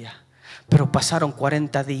primer día. Pero pasaron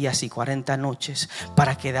 40 días y 40 noches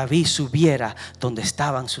para que David subiera donde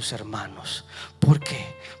estaban sus hermanos. ¿Por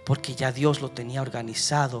qué? Porque ya Dios lo tenía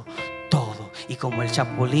organizado todo, y como el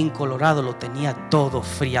chapulín colorado lo tenía todo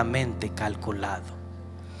fríamente calculado.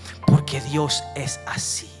 porque Dios es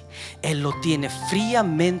así. Él lo tiene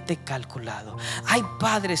fríamente calculado. Hay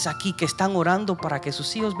padres aquí que están orando para que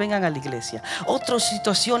sus hijos vengan a la iglesia. Otras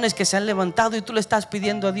situaciones que se han levantado y tú le estás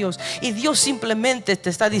pidiendo a Dios, y Dios simplemente te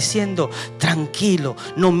está diciendo: tranquilo,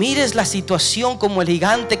 no mires la situación como el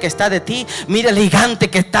gigante que está de ti. Mira el gigante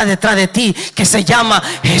que está detrás de ti, que se llama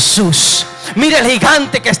Jesús. Mira el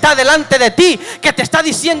gigante que está delante de ti, que te está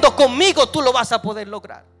diciendo: conmigo tú lo vas a poder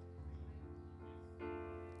lograr.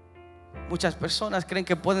 Muchas personas creen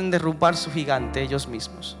que pueden derrumbar su gigante ellos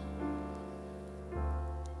mismos.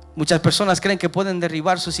 Muchas personas creen que pueden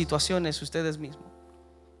derribar sus situaciones ustedes mismos.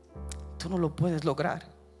 Tú no lo puedes lograr,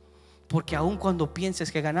 porque aun cuando pienses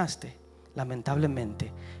que ganaste,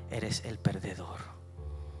 lamentablemente eres el perdedor.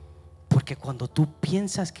 Porque cuando tú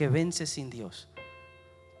piensas que vences sin Dios,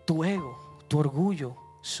 tu ego, tu orgullo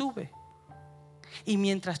sube. Y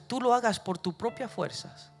mientras tú lo hagas por tus propias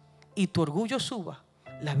fuerzas y tu orgullo suba,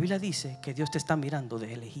 la Biblia dice que Dios te está mirando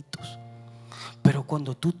de lejitos. Pero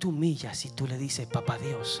cuando tú te humillas y tú le dices: papá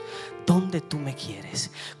Dios, ¿dónde tú me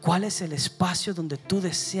quieres? ¿Cuál es el espacio donde tú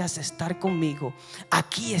deseas estar conmigo?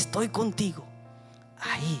 Aquí estoy contigo.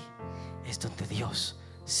 Ahí es donde Dios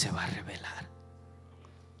se va a revelar.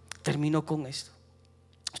 Termino con esto.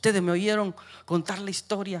 Ustedes me oyeron contar la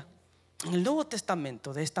historia en el Nuevo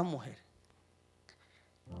Testamento de esta mujer,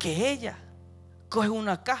 que ella coge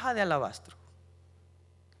una caja de alabastro,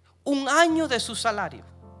 un año de su salario,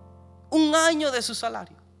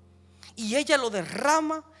 y ella lo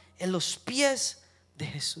derrama en los pies de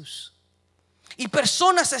Jesús. Y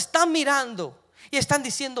personas están mirando y están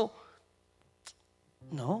diciendo: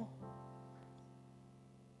 no,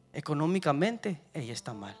 económicamente ella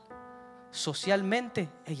está mal, socialmente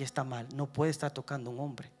ella está mal, no puede estar tocando a un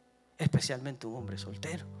hombre, especialmente un hombre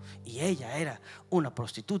soltero. Y ella era una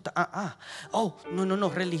prostituta. No,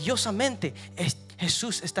 religiosamente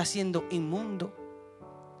Jesús está siendo inmundo,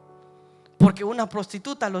 porque una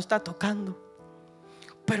prostituta lo está tocando.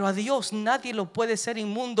 Pero a Dios nadie lo puede ser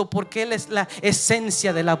inmundo, porque Él es la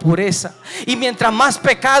esencia de la pureza. Y mientras más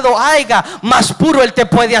pecado haya, más puro Él te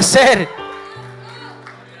puede hacer.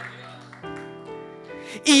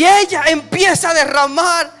 Y ella empieza a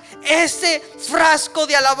derramar ese frasco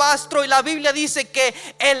de alabastro, y la Biblia dice que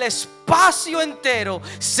el espacio entero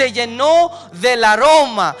se llenó del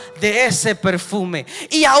aroma de ese perfume,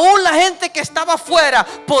 y aún la gente que estaba afuera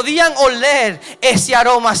podían oler ese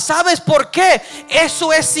aroma. ¿Sabes por qué?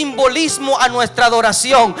 Eso es simbolismo a nuestra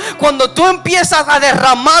adoración. Cuando tú empiezas a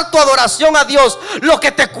derramar tu adoración a Dios, lo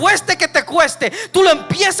que te cueste que te cueste, tú lo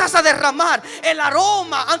empiezas a derramar. El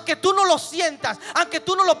aroma, aunque tú no lo sientas, aunque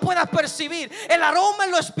tú no lo puedas percibir, el aroma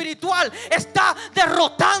en lo espiritual está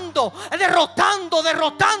derrotando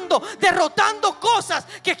cosas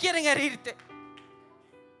que quieren herirte.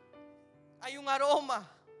 Hay un aroma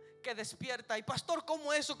que despierta. Y pastor,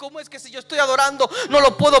 ¿cómo eso? ¿Cómo es que si yo estoy adorando no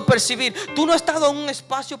lo puedo percibir? ¿Tú no has estado en un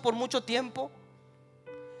espacio por mucho tiempo?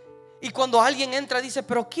 Y cuando alguien entra dice: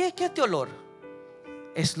 ¿pero qué es este olor?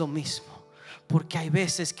 Es lo mismo. Porque hay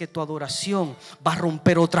veces que tu adoración va a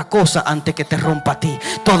romper otra cosa antes que te rompa a ti.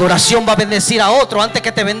 Tu adoración va a bendecir a otro antes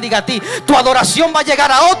que te bendiga a ti. Tu adoración va a llegar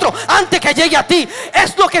a otro antes que llegue a ti.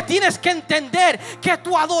 Es lo que tienes que entender, que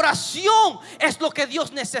tu adoración es lo que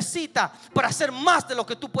Dios necesita para hacer más de lo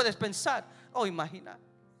que tú puedes pensar o imaginar.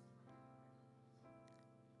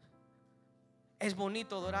 Es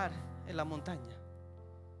bonito adorar en la montaña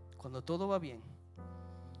cuando todo va bien,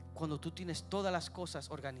 cuando tú tienes todas las cosas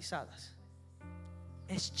organizadas.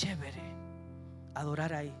 Es chévere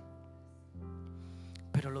adorar ahí,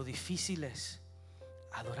 pero lo difícil es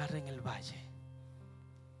adorar en el valle,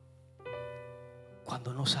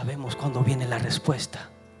 cuando no sabemos cuándo viene la respuesta,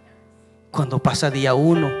 cuando pasa día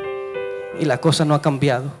 1 y la cosa no ha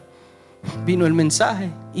cambiado. Vino el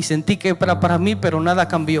mensaje y sentí que era para mí, pero nada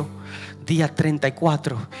cambió. Día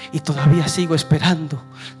 34 y todavía sigo esperando.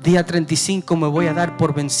 Día 35 me voy a dar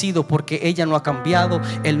por vencido, porque ella no ha cambiado,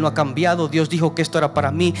 él no ha cambiado. Dios dijo que esto era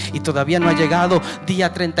para mí y todavía no ha llegado.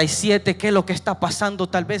 Día 37, ¿qué es lo que está pasando?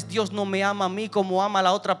 Tal vez Dios no me ama a mí como ama a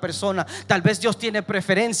la otra persona. Tal vez Dios tiene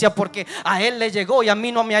preferencia porque a él le llegó y a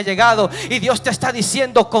mí no me ha llegado. Y Dios te está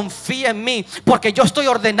diciendo: confía en mí, porque yo estoy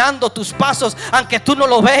ordenando tus pasos aunque tú no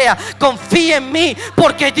lo veas. Confía en mí,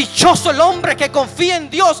 porque dichoso el hombre que confía en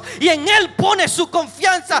Dios y en Él pone su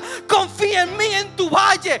confianza. Confía en mí en tu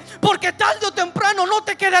valle, porque tarde o temprano no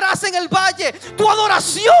te quedarás en el valle. Tu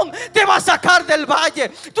adoración te va a sacar del valle,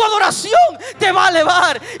 tu adoración te va a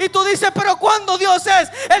elevar. Y tú dices: pero ¿cuándo Dios es?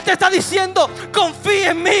 Él te está diciendo: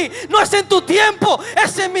 confía en mí. No es en tu tiempo,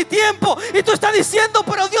 es en mi tiempo. Y tú estás diciendo: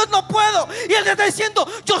 pero Dios, no puedo. Y Él te te está diciendo: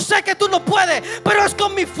 yo sé que tú no puedes, pero es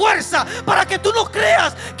con mi fuerza, para que tú no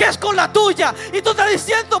creas que es con la tuya. Y tú estás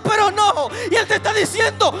diciendo: pero no. Y Él te está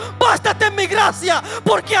diciendo: bástate en mi gracia,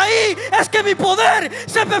 porque ahí es que mi poder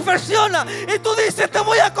se perfecciona. Y tú dices: te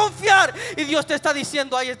voy a confiar. Y Dios te está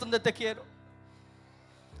diciendo: ahí es donde te quiero,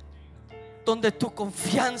 donde tu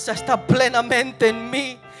confianza está plenamente en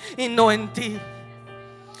mí y no en ti.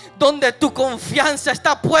 Donde tu confianza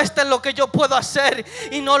está puesta en lo que yo puedo hacer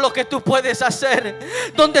y no lo que tú puedes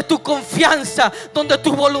hacer. Donde tu confianza, donde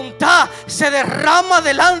tu voluntad se derrama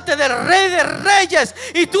delante del Rey de Reyes,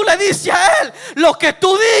 y tú le dices a Él: lo que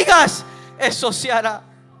tú digas, eso se hará.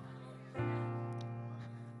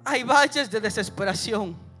 Hay valles de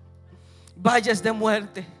desesperación, valles de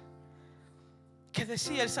muerte, que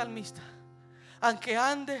decía el salmista: aunque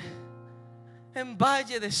ande en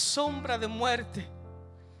valle de sombra de muerte,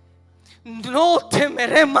 no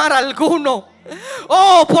temeré mal alguno.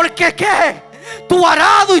 Oh, porque qué, tu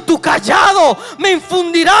arado y tu callado me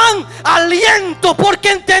infundirán aliento,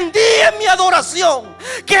 porque entendí en mi adoración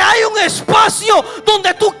que hay un espacio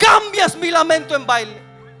donde tú cambias mi lamento en baile.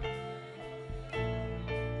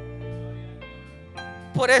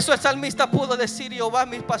 Por eso el salmista pudo decir: Jehová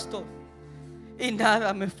mi pastor y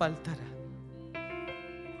nada me faltará.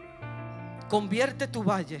 Convierte tu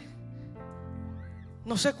valle,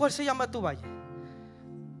 no sé cuál se llama tu valle: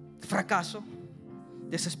 fracaso,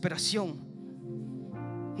 desesperación,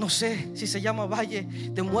 no sé si se llama valle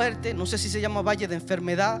de muerte, no sé si se llama valle de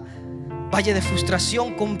enfermedad, valle de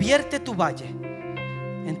frustración. Convierte tu valle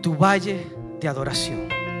en tu valle de adoración.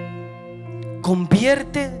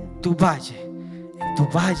 Convierte tu valle en tu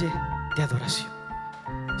valle de adoración.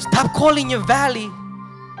 Stop calling your valley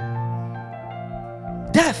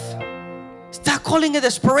death. Stop calling it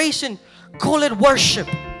desperation. Call it worship.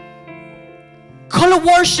 Call it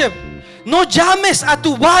worship. No llames a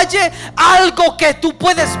tu valle algo que tú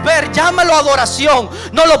puedes ver. Llámalo adoración.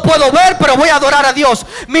 No lo puedo ver, pero voy a adorar a Dios.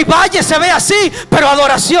 Mi valle se ve así, pero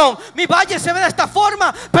adoración. Mi valle se ve de esta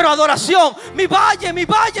forma, pero adoración. Mi valle, mi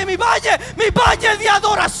valle, mi valle, mi valle de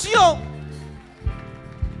adoración.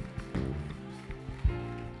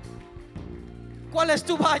 ¿Cuál es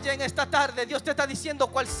tu valle en esta tarde? Dios te está diciendo: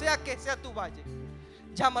 cual sea que sea tu valle,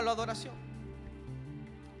 llámalo adoración.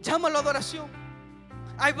 Llámalo adoración.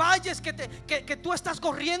 Hay valles que tú estás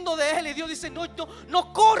corriendo de él, y Dios dice: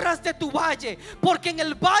 no corras de tu valle, porque en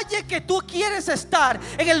el valle que tú quieres estar,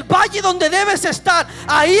 en el valle donde debes estar,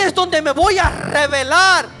 ahí es donde me voy a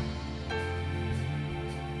revelar.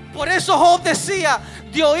 Por eso Job decía: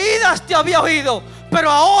 de oídas te había oído, pero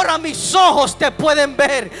ahora mis ojos te pueden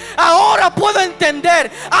ver. Ahora puedo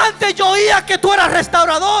entender. Antes yo oía que tú eras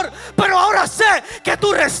restaurador, pero ahora sé que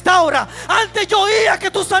tú restauras. Antes yo oía que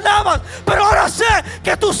tú sanabas, pero ahora sé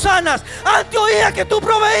que tú sanas. Antes oía que tú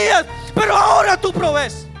proveías, pero ahora tú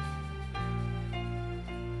provees.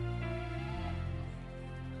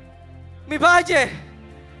 Mi valle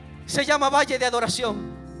se llama valle de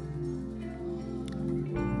adoración.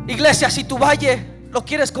 Iglesia, si tu valle lo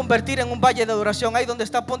quieres convertir en un valle de adoración, ahí donde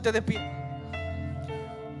está, ponte de pie.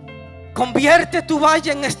 Convierte tu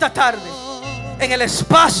valle en esta tarde en el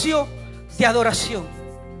espacio de adoración.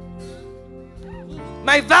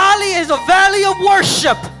 My valley is a valley of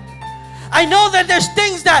worship. I know that there's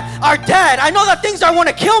things that are dead. I know that things that want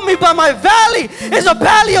to kill me, but my valley is a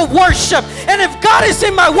valley of worship. And if God is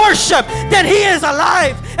in my worship, then He is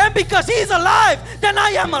alive. And because He's alive, then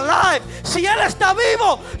I am alive. Si Él está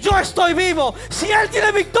vivo, yo estoy vivo. Si Él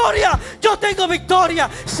tiene victoria, yo tengo victoria.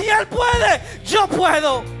 Si Él puede, yo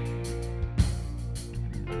puedo.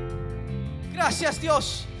 Gracias,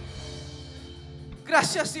 Dios.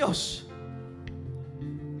 Gracias, Dios.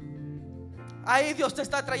 Ahí Dios te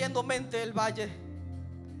está trayendo mente el valle.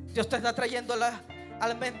 Dios te está trayendo a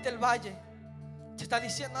la mente el valle. Te está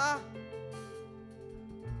diciendo: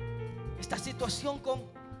 esta situación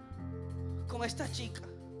con esta chica.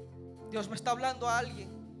 Dios me está hablando a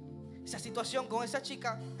alguien. Esa situación con esa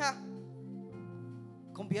chica,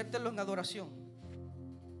 conviértelo en adoración.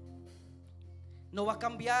 No va a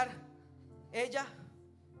cambiar ella,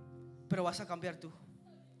 pero vas a cambiar tú.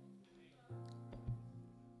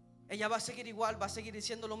 Ella va a seguir igual, va a seguir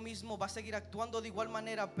diciendo lo mismo, va a seguir actuando de igual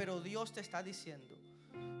manera, pero Dios te está diciendo: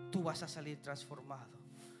 tú vas a salir transformado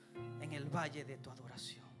en el valle de tu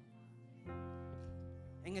adoración.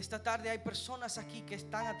 En esta tarde hay personas aquí que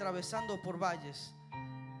están atravesando por valles.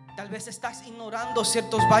 Tal vez estás ignorando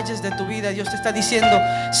ciertos valles de tu vida. Dios te está diciendo: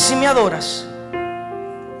 si me adoras,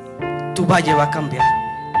 tu valle va a cambiar.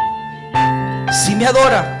 Si me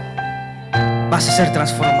adoras, vas a ser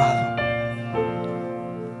transformado.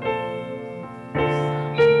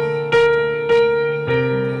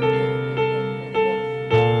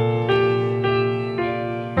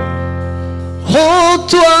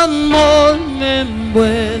 tu amor me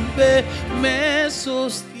envuelve, me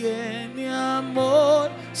sostiene,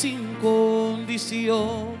 amor sin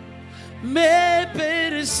condición. Me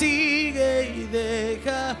persigue y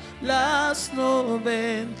deja las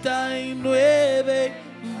 99,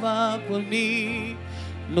 va por mí.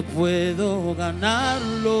 No puedo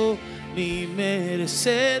ganarlo ni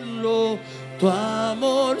merecerlo, tu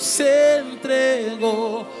amor se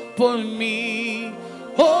entregó por mí.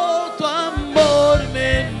 Oh, tu amor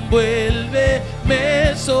me envuelve,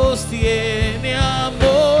 me sostiene,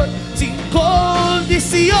 amor sin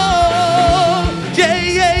condición. Yeah,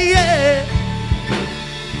 yeah, yeah.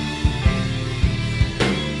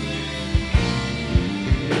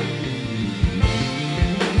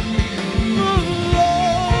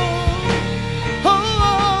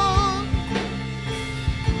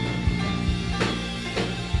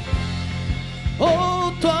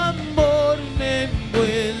 Oh, tu amor me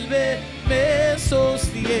envuelve, me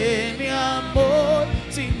sostiene, amor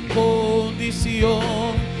sin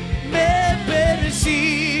condición. Me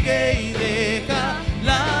persigue y deja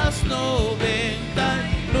las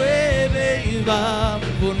 99 y va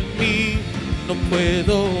por mí. No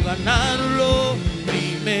puedo ganarlo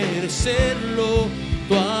ni merecerlo,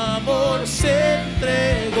 tu amor se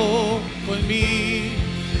entregó por mí.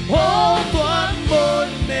 Oh, tu amor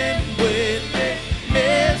me envuelve,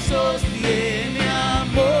 me sostiene,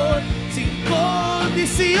 amor sin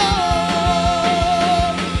condición.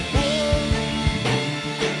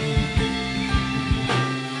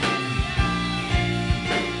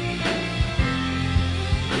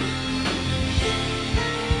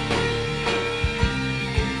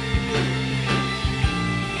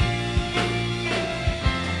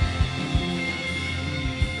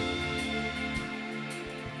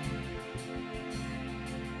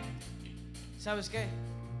 ¿Sabes qué?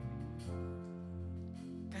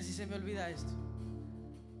 Casi se me olvida esto.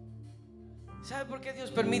 ¿Sabe por qué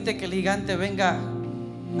Dios permite que el gigante venga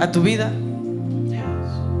a tu vida?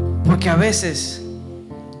 Porque a veces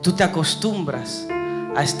tú te acostumbras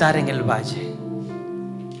a estar en el valle.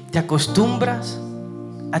 Te acostumbras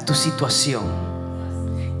a tu situación.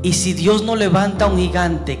 Y si Dios no levanta un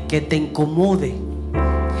gigante que te incomode,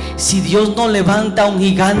 si Dios no levanta un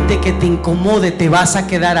gigante que te incomode, te vas a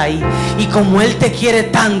quedar ahí. Y como Él te quiere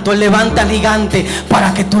tanto, Él levanta al gigante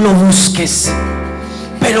para que tú lo busques.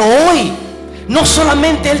 Pero hoy no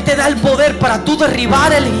solamente Él te da el poder para tú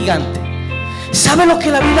derribar el gigante. ¿Sabe lo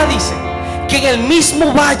que la Biblia dice? Que en el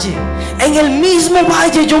mismo valle,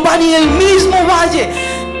 Giovanni, en el mismo valle,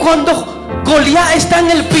 cuando Goliat está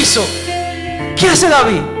en el piso, ¿qué hace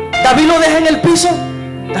David? ¿David lo deja en el piso?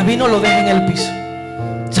 David no lo deja en el piso.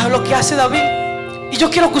 ¿Sabe lo que hace David? Y yo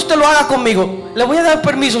quiero que usted lo haga conmigo. Le voy a dar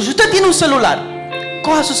permiso. Si usted tiene un celular,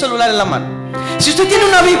 coja su celular en la mano. Si usted tiene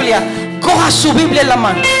una Biblia, coja su Biblia en la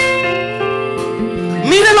mano.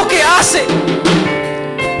 Mire lo que hace.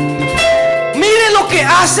 Mire lo que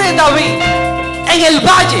hace David en el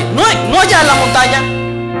valle, no allá en la montaña.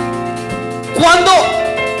 Cuando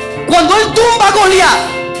él tumba a Goliat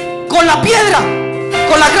con la piedra,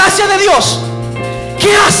 con la gracia de Dios,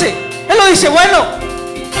 ¿qué hace? Él lo dice, bueno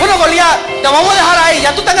Goliat, te vamos a dejar ahí,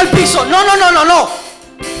 ya tú estás en el piso. No.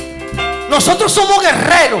 Nosotros somos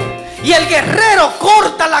guerreros y el guerrero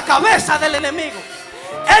corta la cabeza del enemigo.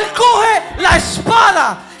 Él coge la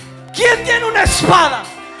espada. ¿Quién tiene una espada?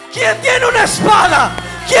 ¿Quién tiene una espada?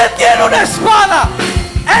 ¿Quién tiene una espada?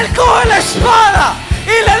 Él coge la espada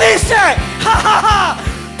y le dice, jajaja,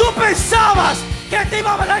 tú pensabas que te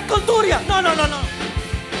iba a velar con Turia. No.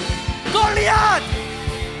 Goliat,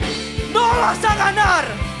 no vas a ganar.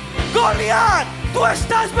 Goliat, tú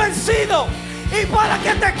estás vencido. Y para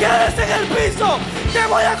que te quedes en el piso, te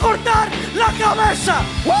voy a cortar la cabeza.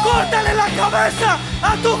 Córtale la cabeza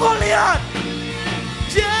a tu Goliat.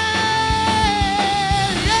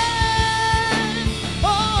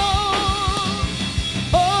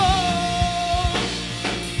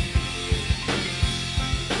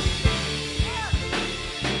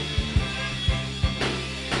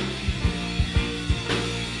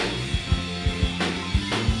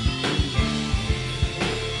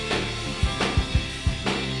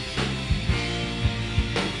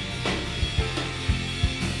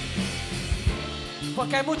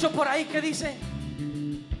 Porque hay muchos por ahí que dicen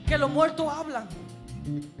que los muertos hablan,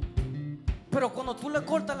 pero cuando tú le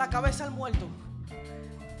cortas la cabeza al muerto,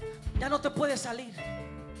 ya no te puede salir.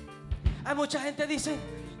 Hay mucha gente que dice,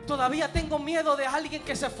 todavía tengo miedo de alguien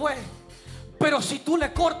que se fue, pero si tú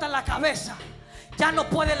le cortas la cabeza, ya no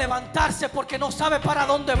puede levantarse porque no sabe para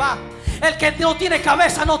dónde va. El que no tiene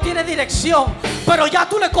cabeza no tiene dirección. Pero ya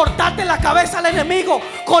tú le cortaste la cabeza al enemigo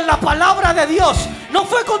con la palabra de Dios. no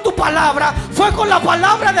fue con tu palabra, fue con la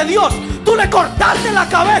palabra de Dios. Tú le cortaste la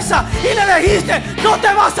cabeza y le dijiste: no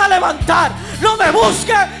te vas a levantar, no me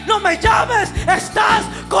busques, no me llames, estás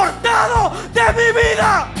cortado de mi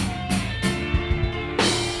vida.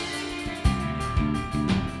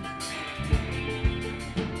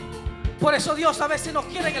 Por eso Dios a veces nos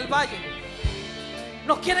quiere en el valle.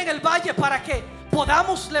 Nos quiere en el valle para que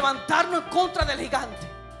podamos levantarnos en contra del gigante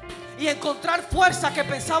y encontrar fuerza que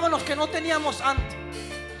pensábamos que no teníamos antes.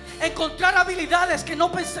 Encontrar habilidades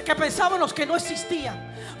que pensábamos que no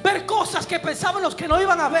existían. Ver cosas que pensábamos que no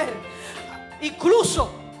iban a ver.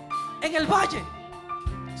 Incluso en el valle.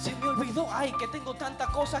 Se me olvidó, ay, que tengo tantas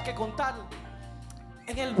cosas que contar.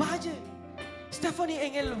 En el valle, Stephanie,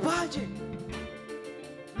 en el valle,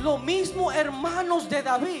 lo mismo hermanos de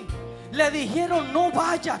David le dijeron: no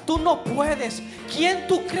vaya, tú no puedes. ¿Quién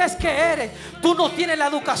tú crees que eres? Tú no tienes la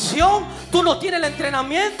educación, tú no tienes el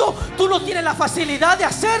entrenamiento, tú no tienes la facilidad de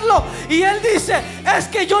hacerlo. Y él dice: es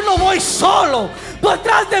que yo no voy solo,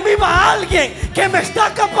 detrás de mí va alguien que me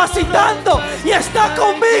está capacitando y está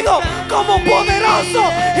conmigo como un poderoso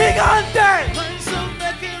gigante.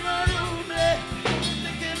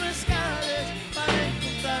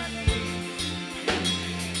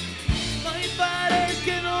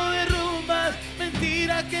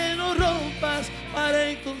 Que no rompas para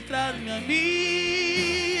encontrarme a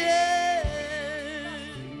mí.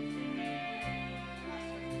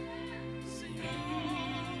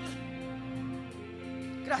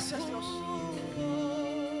 Gracias, Dios.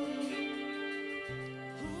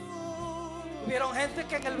 Hubieron gente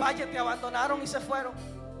que en el valle te abandonaron y se fueron.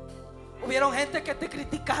 Hubieron gente que te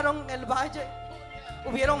criticaron en el valle.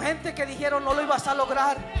 Hubieron gente que dijeron: no lo ibas a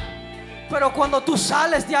lograr. Pero cuando tú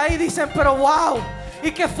sales de ahí dicen: pero wow,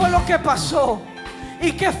 ¿y qué fue lo que pasó?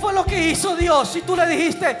 ¿Y qué fue lo que hizo Dios? Y tú le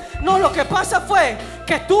dijiste: no, lo que pasa fue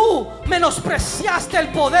que tú menospreciaste el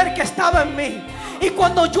poder que estaba en mí. Y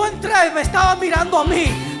cuando yo entré me estaba mirando a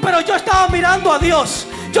mí, pero yo estaba mirando a Dios.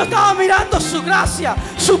 Yo estaba mirando su gracia,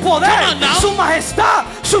 su poder, su majestad,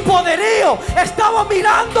 su poderío. Estaba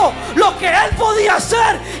mirando lo que Él podía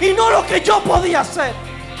hacer y no lo que yo podía hacer.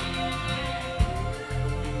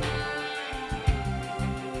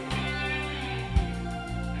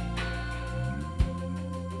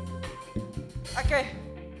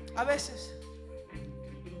 A veces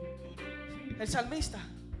el salmista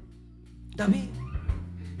David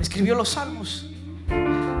escribió los salmos,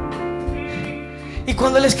 y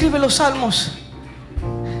cuando él escribe los salmos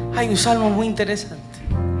hay un salmo muy interesante.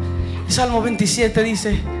 El Salmo 27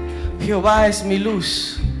 dice: Jehová es mi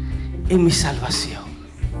luz y mi salvación.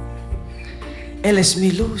 Él es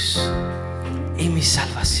mi luz y mi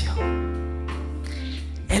salvación.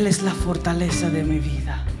 Él es la fortaleza de mi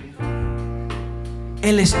vida.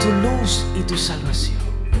 Él es tu luz y tu salvación.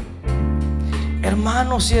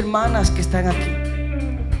 Hermanos y hermanas que están aquí,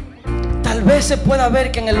 tal vez se pueda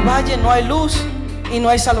ver que en el valle no hay luz y no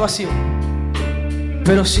hay salvación,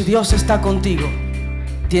 pero si Dios está contigo,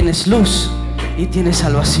 tienes luz y tienes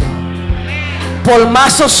salvación. Por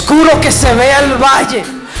más oscuro que se vea el valle,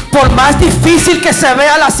 por más difícil que se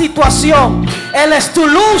vea la situación, Él es tu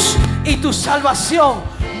luz y tu salvación.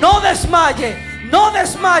 No desmaye. No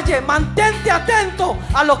desmaye, mantente atento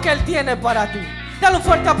a lo que Él tiene para ti. Dale un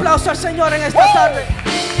fuerte aplauso al Señor en esta tarde.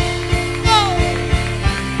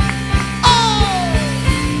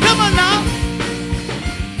 Come on now.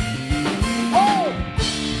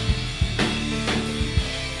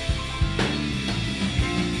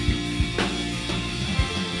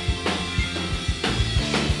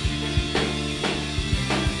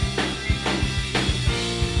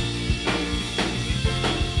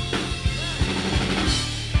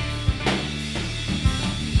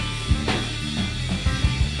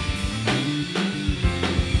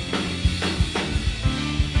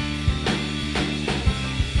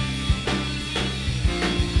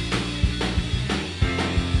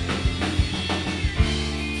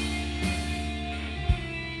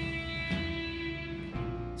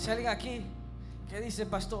 Si alguien aquí que dice: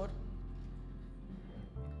 pastor,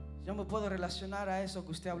 yo me puedo relacionar a eso que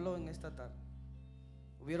usted habló en esta tarde.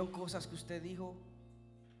 Hubieron cosas que usted dijo,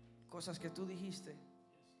 cosas que tú dijiste,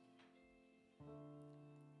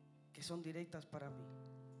 que son directas para mí.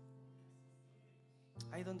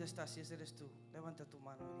 Ahí donde estás, si ese eres tú, levanta tu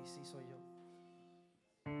mano y dice: sí, soy yo.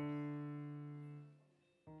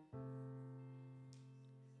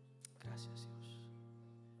 Gracias, Dios.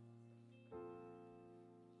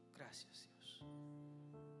 Gracias, Dios.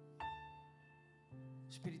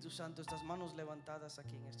 Espíritu Santo, estas manos levantadas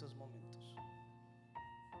aquí en estos momentos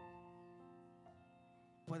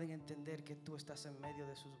pueden entender que tú estás en medio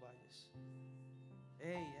de sus valles.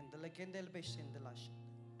 Hey,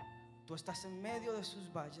 Tú estás en medio de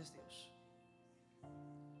sus valles, Dios.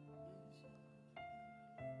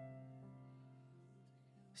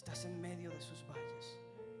 Estás en medio de sus valles.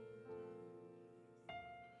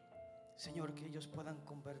 Señor, que ellos puedan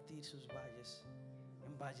convertir sus valles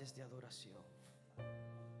en valles de adoración.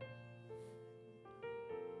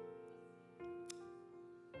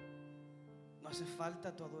 No hace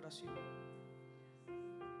falta tu adoración.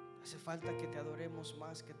 Hace falta que te adoremos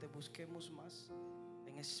más, que te busquemos más,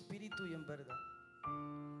 en espíritu y en verdad.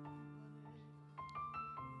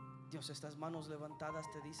 Dios, estas manos levantadas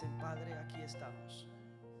te dicen: Padre, aquí estamos.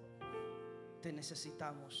 Te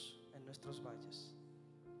necesitamos en nuestros valles.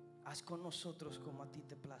 Haz con nosotros como a ti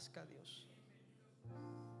te plazca, Dios.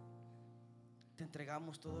 Te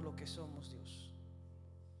entregamos todo lo que somos, Dios.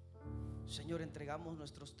 Señor, entregamos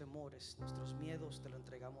nuestros temores, nuestros miedos, te lo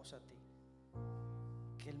entregamos a ti.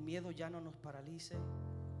 Que el miedo ya no nos paralice,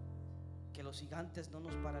 que los gigantes no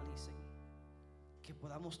nos paralicen, que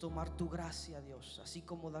podamos tomar tu gracia, Dios, así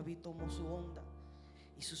como David tomó su onda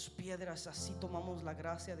y sus piedras, así tomamos la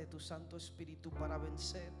gracia de tu Santo Espíritu para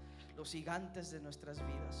vencer los gigantes de nuestras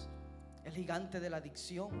vidas. El gigante de la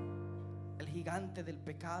adicción, el gigante del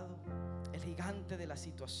pecado, el gigante de la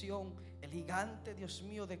situación, el gigante, Dios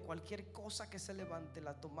mío, de cualquier cosa que se levante,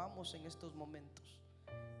 la tomamos en estos momentos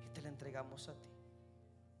y te la entregamos a ti.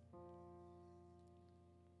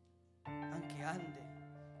 Aunque ande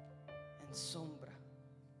en sombra,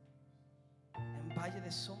 en valle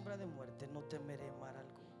de sombra de muerte, no temeré mal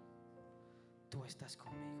alguno. Tú estás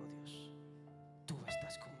conmigo, Dios. Tú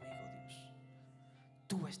estás conmigo, Dios.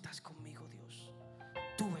 Tú estás conmigo, Dios.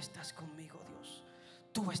 Tú estás conmigo, Dios.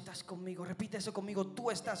 Tú estás conmigo. Repite eso conmigo.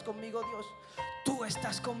 Tú estás conmigo, Dios. Tú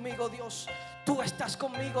estás conmigo, Dios. Tú estás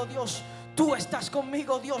conmigo, Dios. Tú estás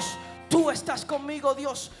conmigo, Dios. Tú estás conmigo,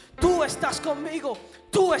 Dios. Tú estás conmigo.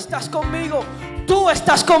 Tú estás conmigo. Tú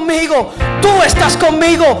estás conmigo. Tú estás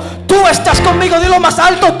conmigo. Tú estás conmigo. Dilo más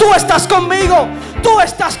alto. Tú estás conmigo. Tú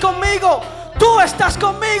estás conmigo. Tú estás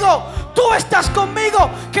conmigo. Tú estás conmigo.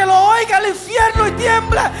 Que lo oiga el infierno y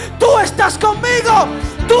tiemble. Tú estás conmigo.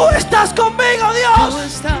 Tú estás conmigo,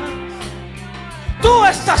 Dios. Tú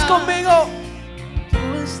estás conmigo.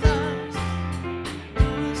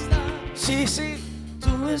 Sí, sí.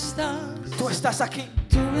 Tú estás aquí.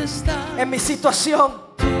 En mi situación,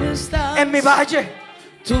 en mi valle,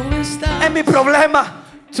 en mi problema,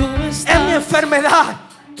 en mi enfermedad,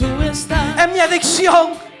 en mi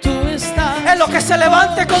adicción, en lo que se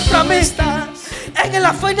levante contra mí, en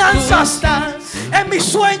las finanzas, en mis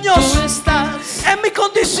sueños, en mi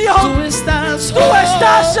condición. Tú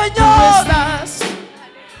estás, Señor.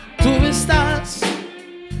 Tú estás.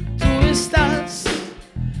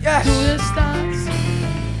 Yes. Tú estás.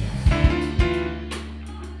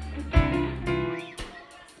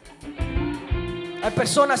 Hay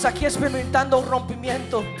personas aquí experimentando un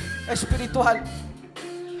rompimiento espiritual.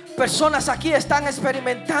 Personas aquí están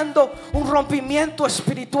experimentando un rompimiento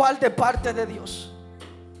espiritual de parte de Dios.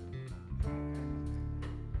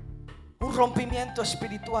 Un rompimiento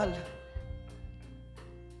espiritual.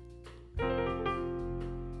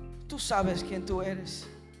 Tú sabes quién tú eres.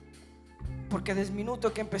 Porque desde el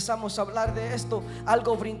minuto que empezamos a hablar de esto,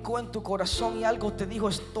 algo brincó en tu corazón y algo te dijo: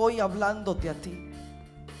 estoy hablándote a ti.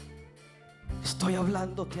 Estoy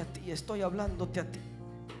hablándote a ti, estoy hablándote a ti.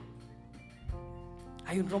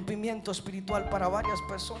 Hay un rompimiento espiritual para varias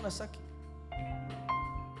personas aquí.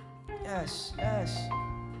 Yes, yes,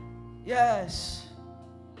 yes,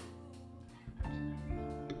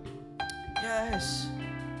 yes.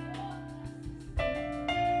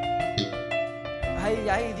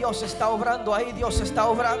 Ahí Dios está obrando, ahí Dios está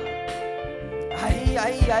obrando. Ahí.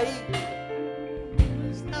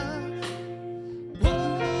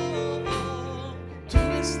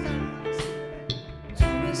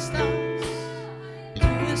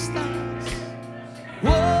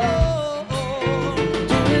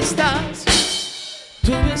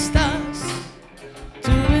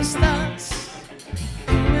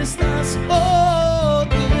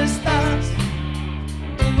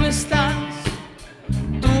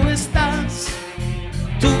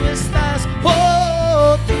 Tú estás,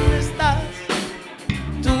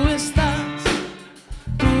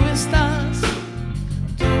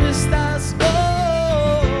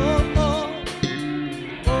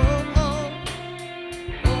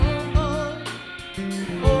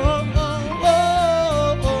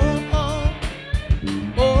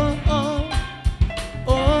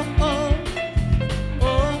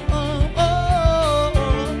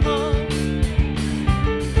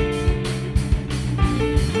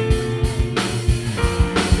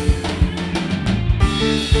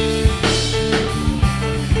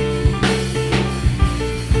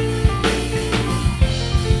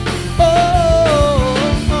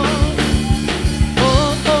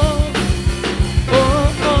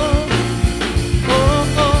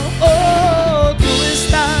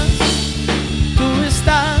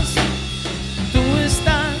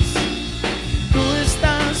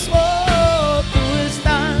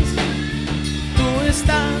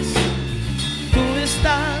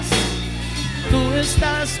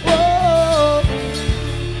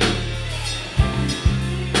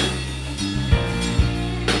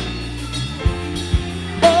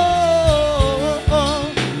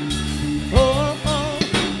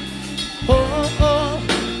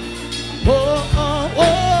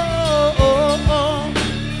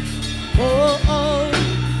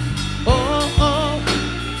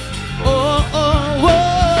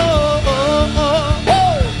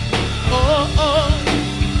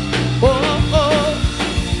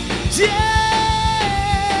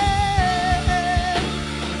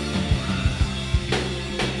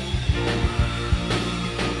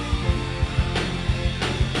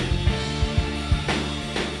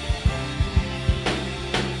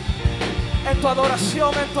 tu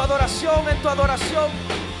adoración, en tu adoración, en tu adoración.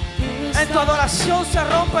 En tu adoración se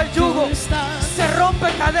rompe el yugo, se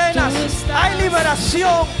rompe cadenas, hay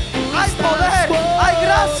liberación, hay poder, hay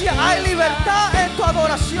gracia, hay libertad en tu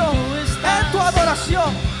adoración, en tu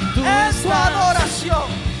adoración, en tu adoración,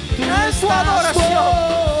 en tu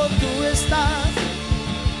adoración. Tú estás,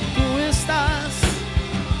 tú estás,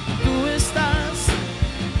 tú estás,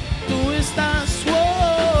 tú estás,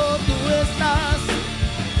 oh, tú estás.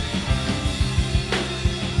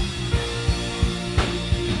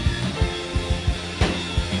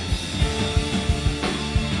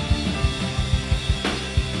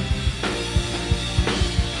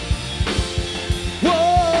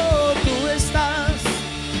 Oh, tú estás,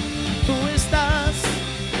 tú estás,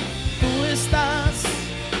 tú estás,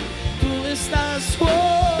 tú estás, oh.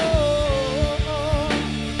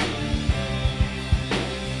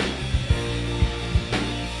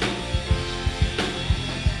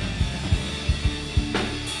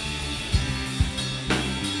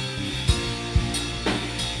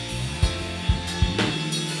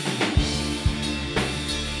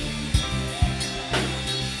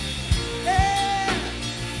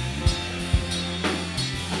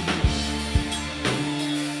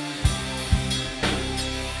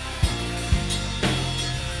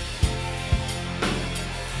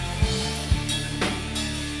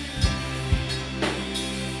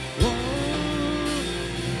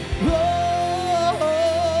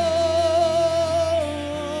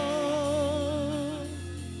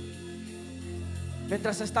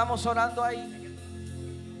 Mientras estamos orando ahí,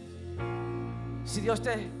 si Dios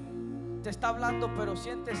te está hablando, pero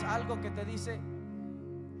sientes algo que te dice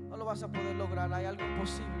no lo vas a poder lograr, hay algo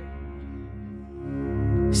imposible.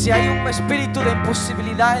 Si hay un espíritu de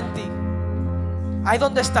imposibilidad en ti, ahí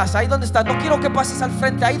donde estás, ahí donde estás, no quiero que pases al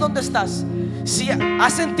frente, ahí donde estás. Si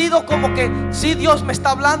has sentido como que sí, Dios me está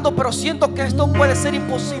hablando, pero siento que esto puede ser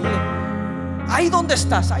imposible, ahí donde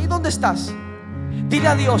estás, ahí donde estás, dile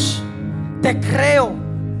a Dios: te creo,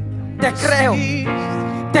 te creo,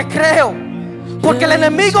 te creo. Porque el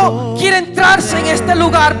enemigo quiere entrarse en este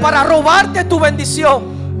lugar para robarte tu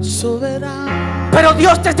bendición. Pero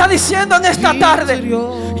Dios te está diciendo en esta tarde: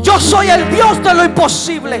 yo soy el Dios de lo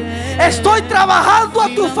imposible. Estoy trabajando a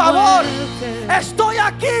tu favor. Estoy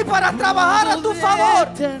aquí para trabajar a tu favor.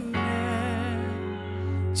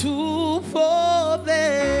 Tu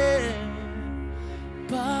poder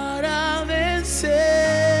para vencer.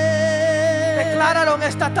 Decláralo en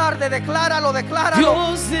esta tarde, decláralo, decláralo.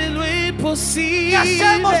 Dios de lo imposible. ¿Qué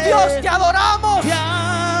hacemos, Dios? Te adoramos. Te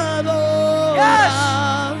adoramos.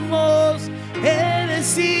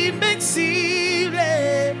 Eres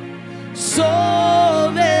invencible,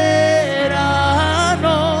 soberano.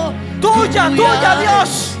 Tuya, tuya,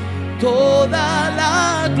 Dios. Toda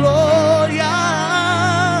la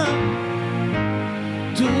gloria.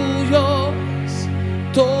 Tuyo es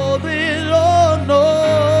todo el honor.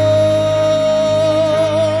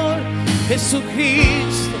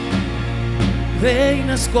 Jesucristo,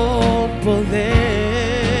 reinas con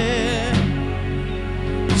poder,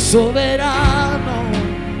 soberano,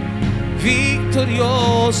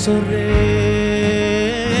 victorioso Rey.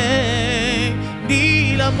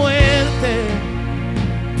 Ni la muerte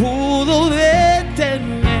pudo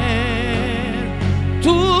detener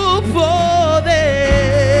tu poder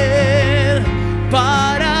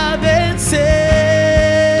para vencer.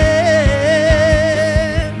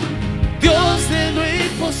 Dios de lo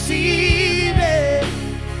imposible,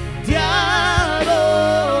 te adoramos.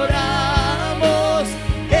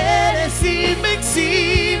 Eres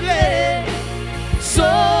invencible,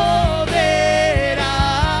 soberano.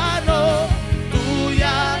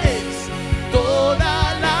 Tuya es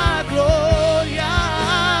toda la gloria.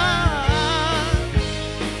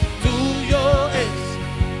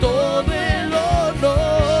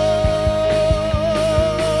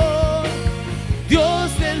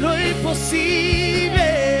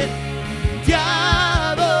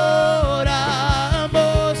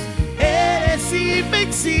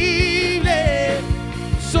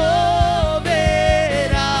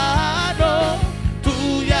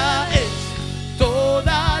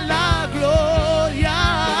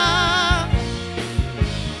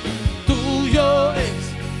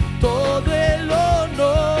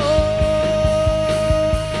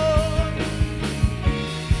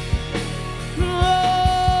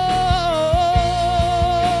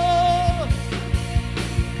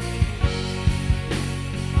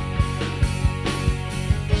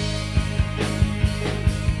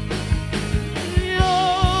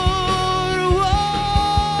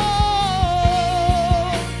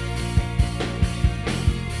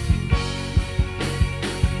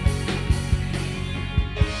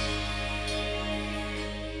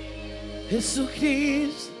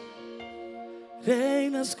 Jesucristo,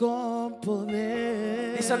 reinas con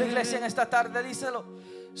poder. Díselo, iglesia, en esta tarde, díselo.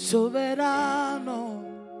 Soberano,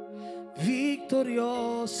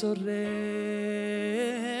 victorioso Rey,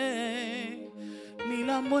 ni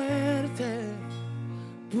la muerte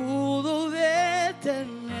pudo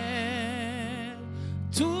detener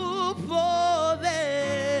tu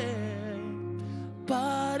poder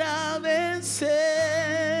para vencer.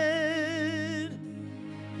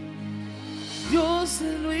 Dios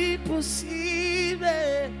de lo imposible,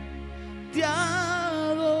 te adoramos.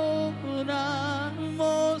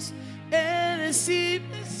 Eres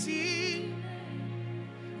invencible,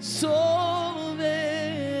 soberano.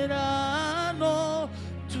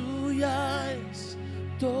 Tuya es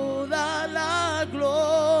toda la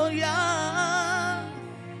gloria,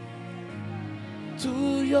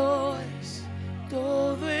 tuyo es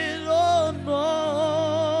todo el honor.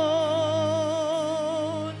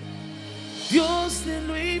 Dios de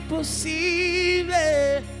lo imposible,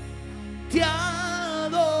 te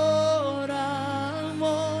adoramos.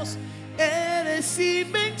 Eres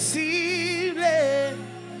invencible,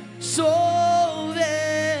 soberano.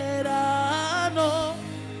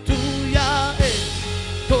 Tuya es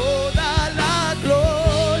toda la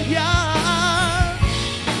gloria,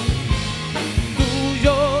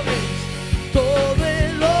 tuyo es todo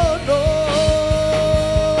el honor.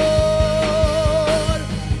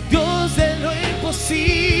 Dios de lo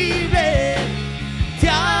imposible, te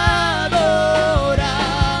adoramos.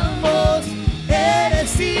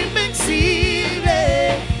 Eres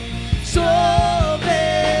invencible, soberano.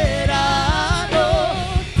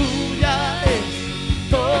 Tuya es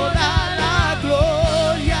toda la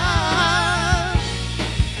gloria,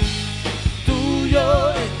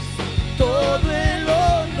 tuyo es todo el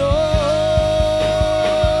honor.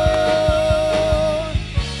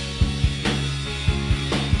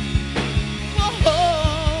 Oh, oh.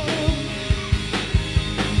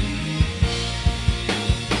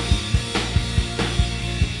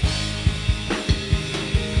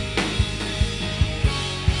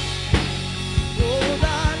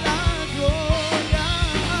 Toda la gloria,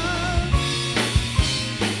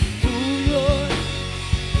 tuyo es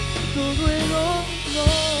todo el honor.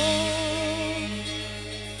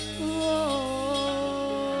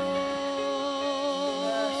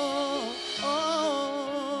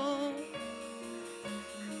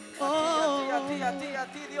 A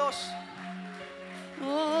ti, Dios.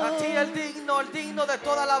 A ti el digno de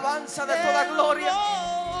toda alabanza, de toda gloria.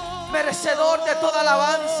 Merecedor de toda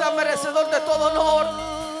alabanza, merecedor de todo honor,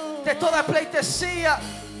 de toda pleitesía.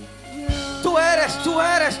 Tú eres,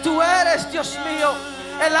 Dios mío,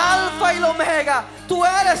 el alfa y el omega. Tú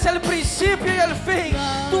eres el principio y el fin.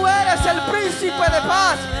 Tú eres el príncipe de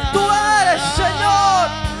paz. Tú eres, Señor.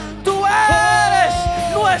 Tú eres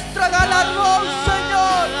nuestra galardón, Señor.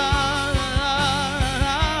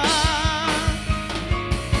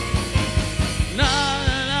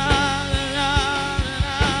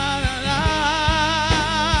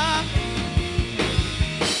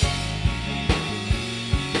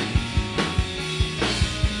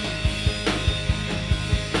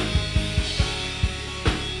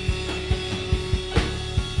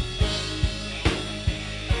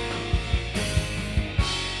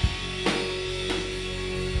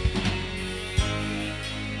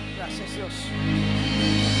 Gracias, Dios.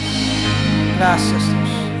 Gracias, Dios.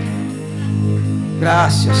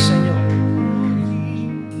 Gracias, Señor.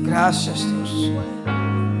 Gracias, Dios.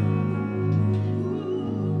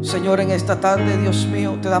 Señor, en esta tarde, Dios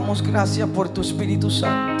mío, te damos gracias por tu Espíritu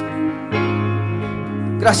Santo.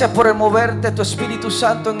 Gracias por el mover de tu Espíritu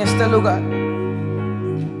Santo en este lugar.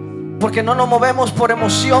 Porque no nos movemos por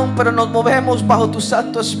emoción, pero nos movemos bajo tu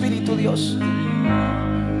Santo Espíritu, Dios.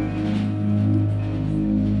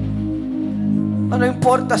 No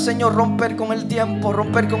importa, Señor, romper con el tiempo,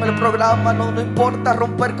 romper con el programa. No importa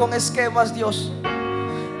romper con esquemas, Dios.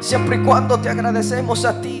 Siempre y cuando te agradecemos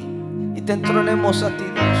a ti y te entronemos a ti,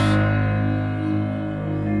 Dios.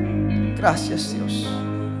 Gracias, Dios.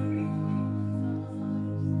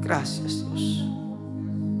 Gracias, Dios.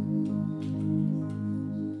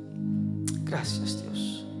 Gracias,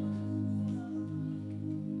 Dios.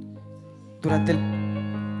 Durante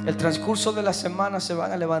el transcurso de la semana se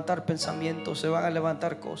van a levantar pensamientos, se van a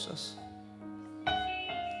levantar cosas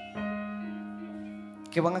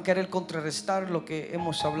que van a querer contrarrestar lo que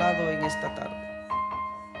hemos hablado en esta tarde.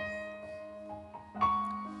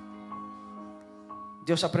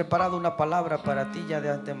 Dios ha preparado una palabra para ti ya de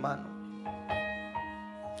antemano,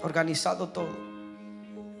 organizado todo.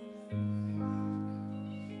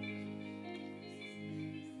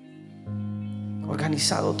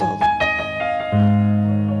 Organizado todo.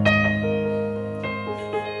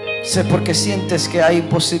 Sé porque sientes que hay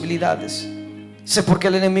imposibilidades. Sé porque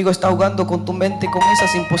el enemigo está jugando con tu mente con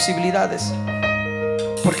esas imposibilidades.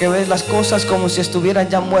 Porque ves las cosas como si estuvieran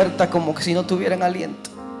ya muertas, como que si no tuvieran aliento.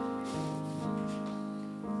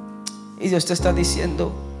 Y Dios te está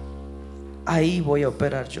diciendo: ahí voy a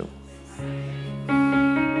operar yo.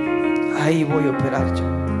 Ahí voy a operar yo.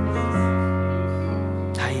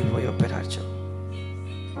 Ahí voy a operar yo.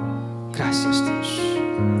 Gracias, Dios.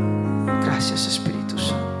 Gracias, Espíritu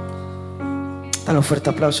Santo. Dale un fuerte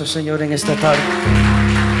aplauso, Señor, en esta tarde.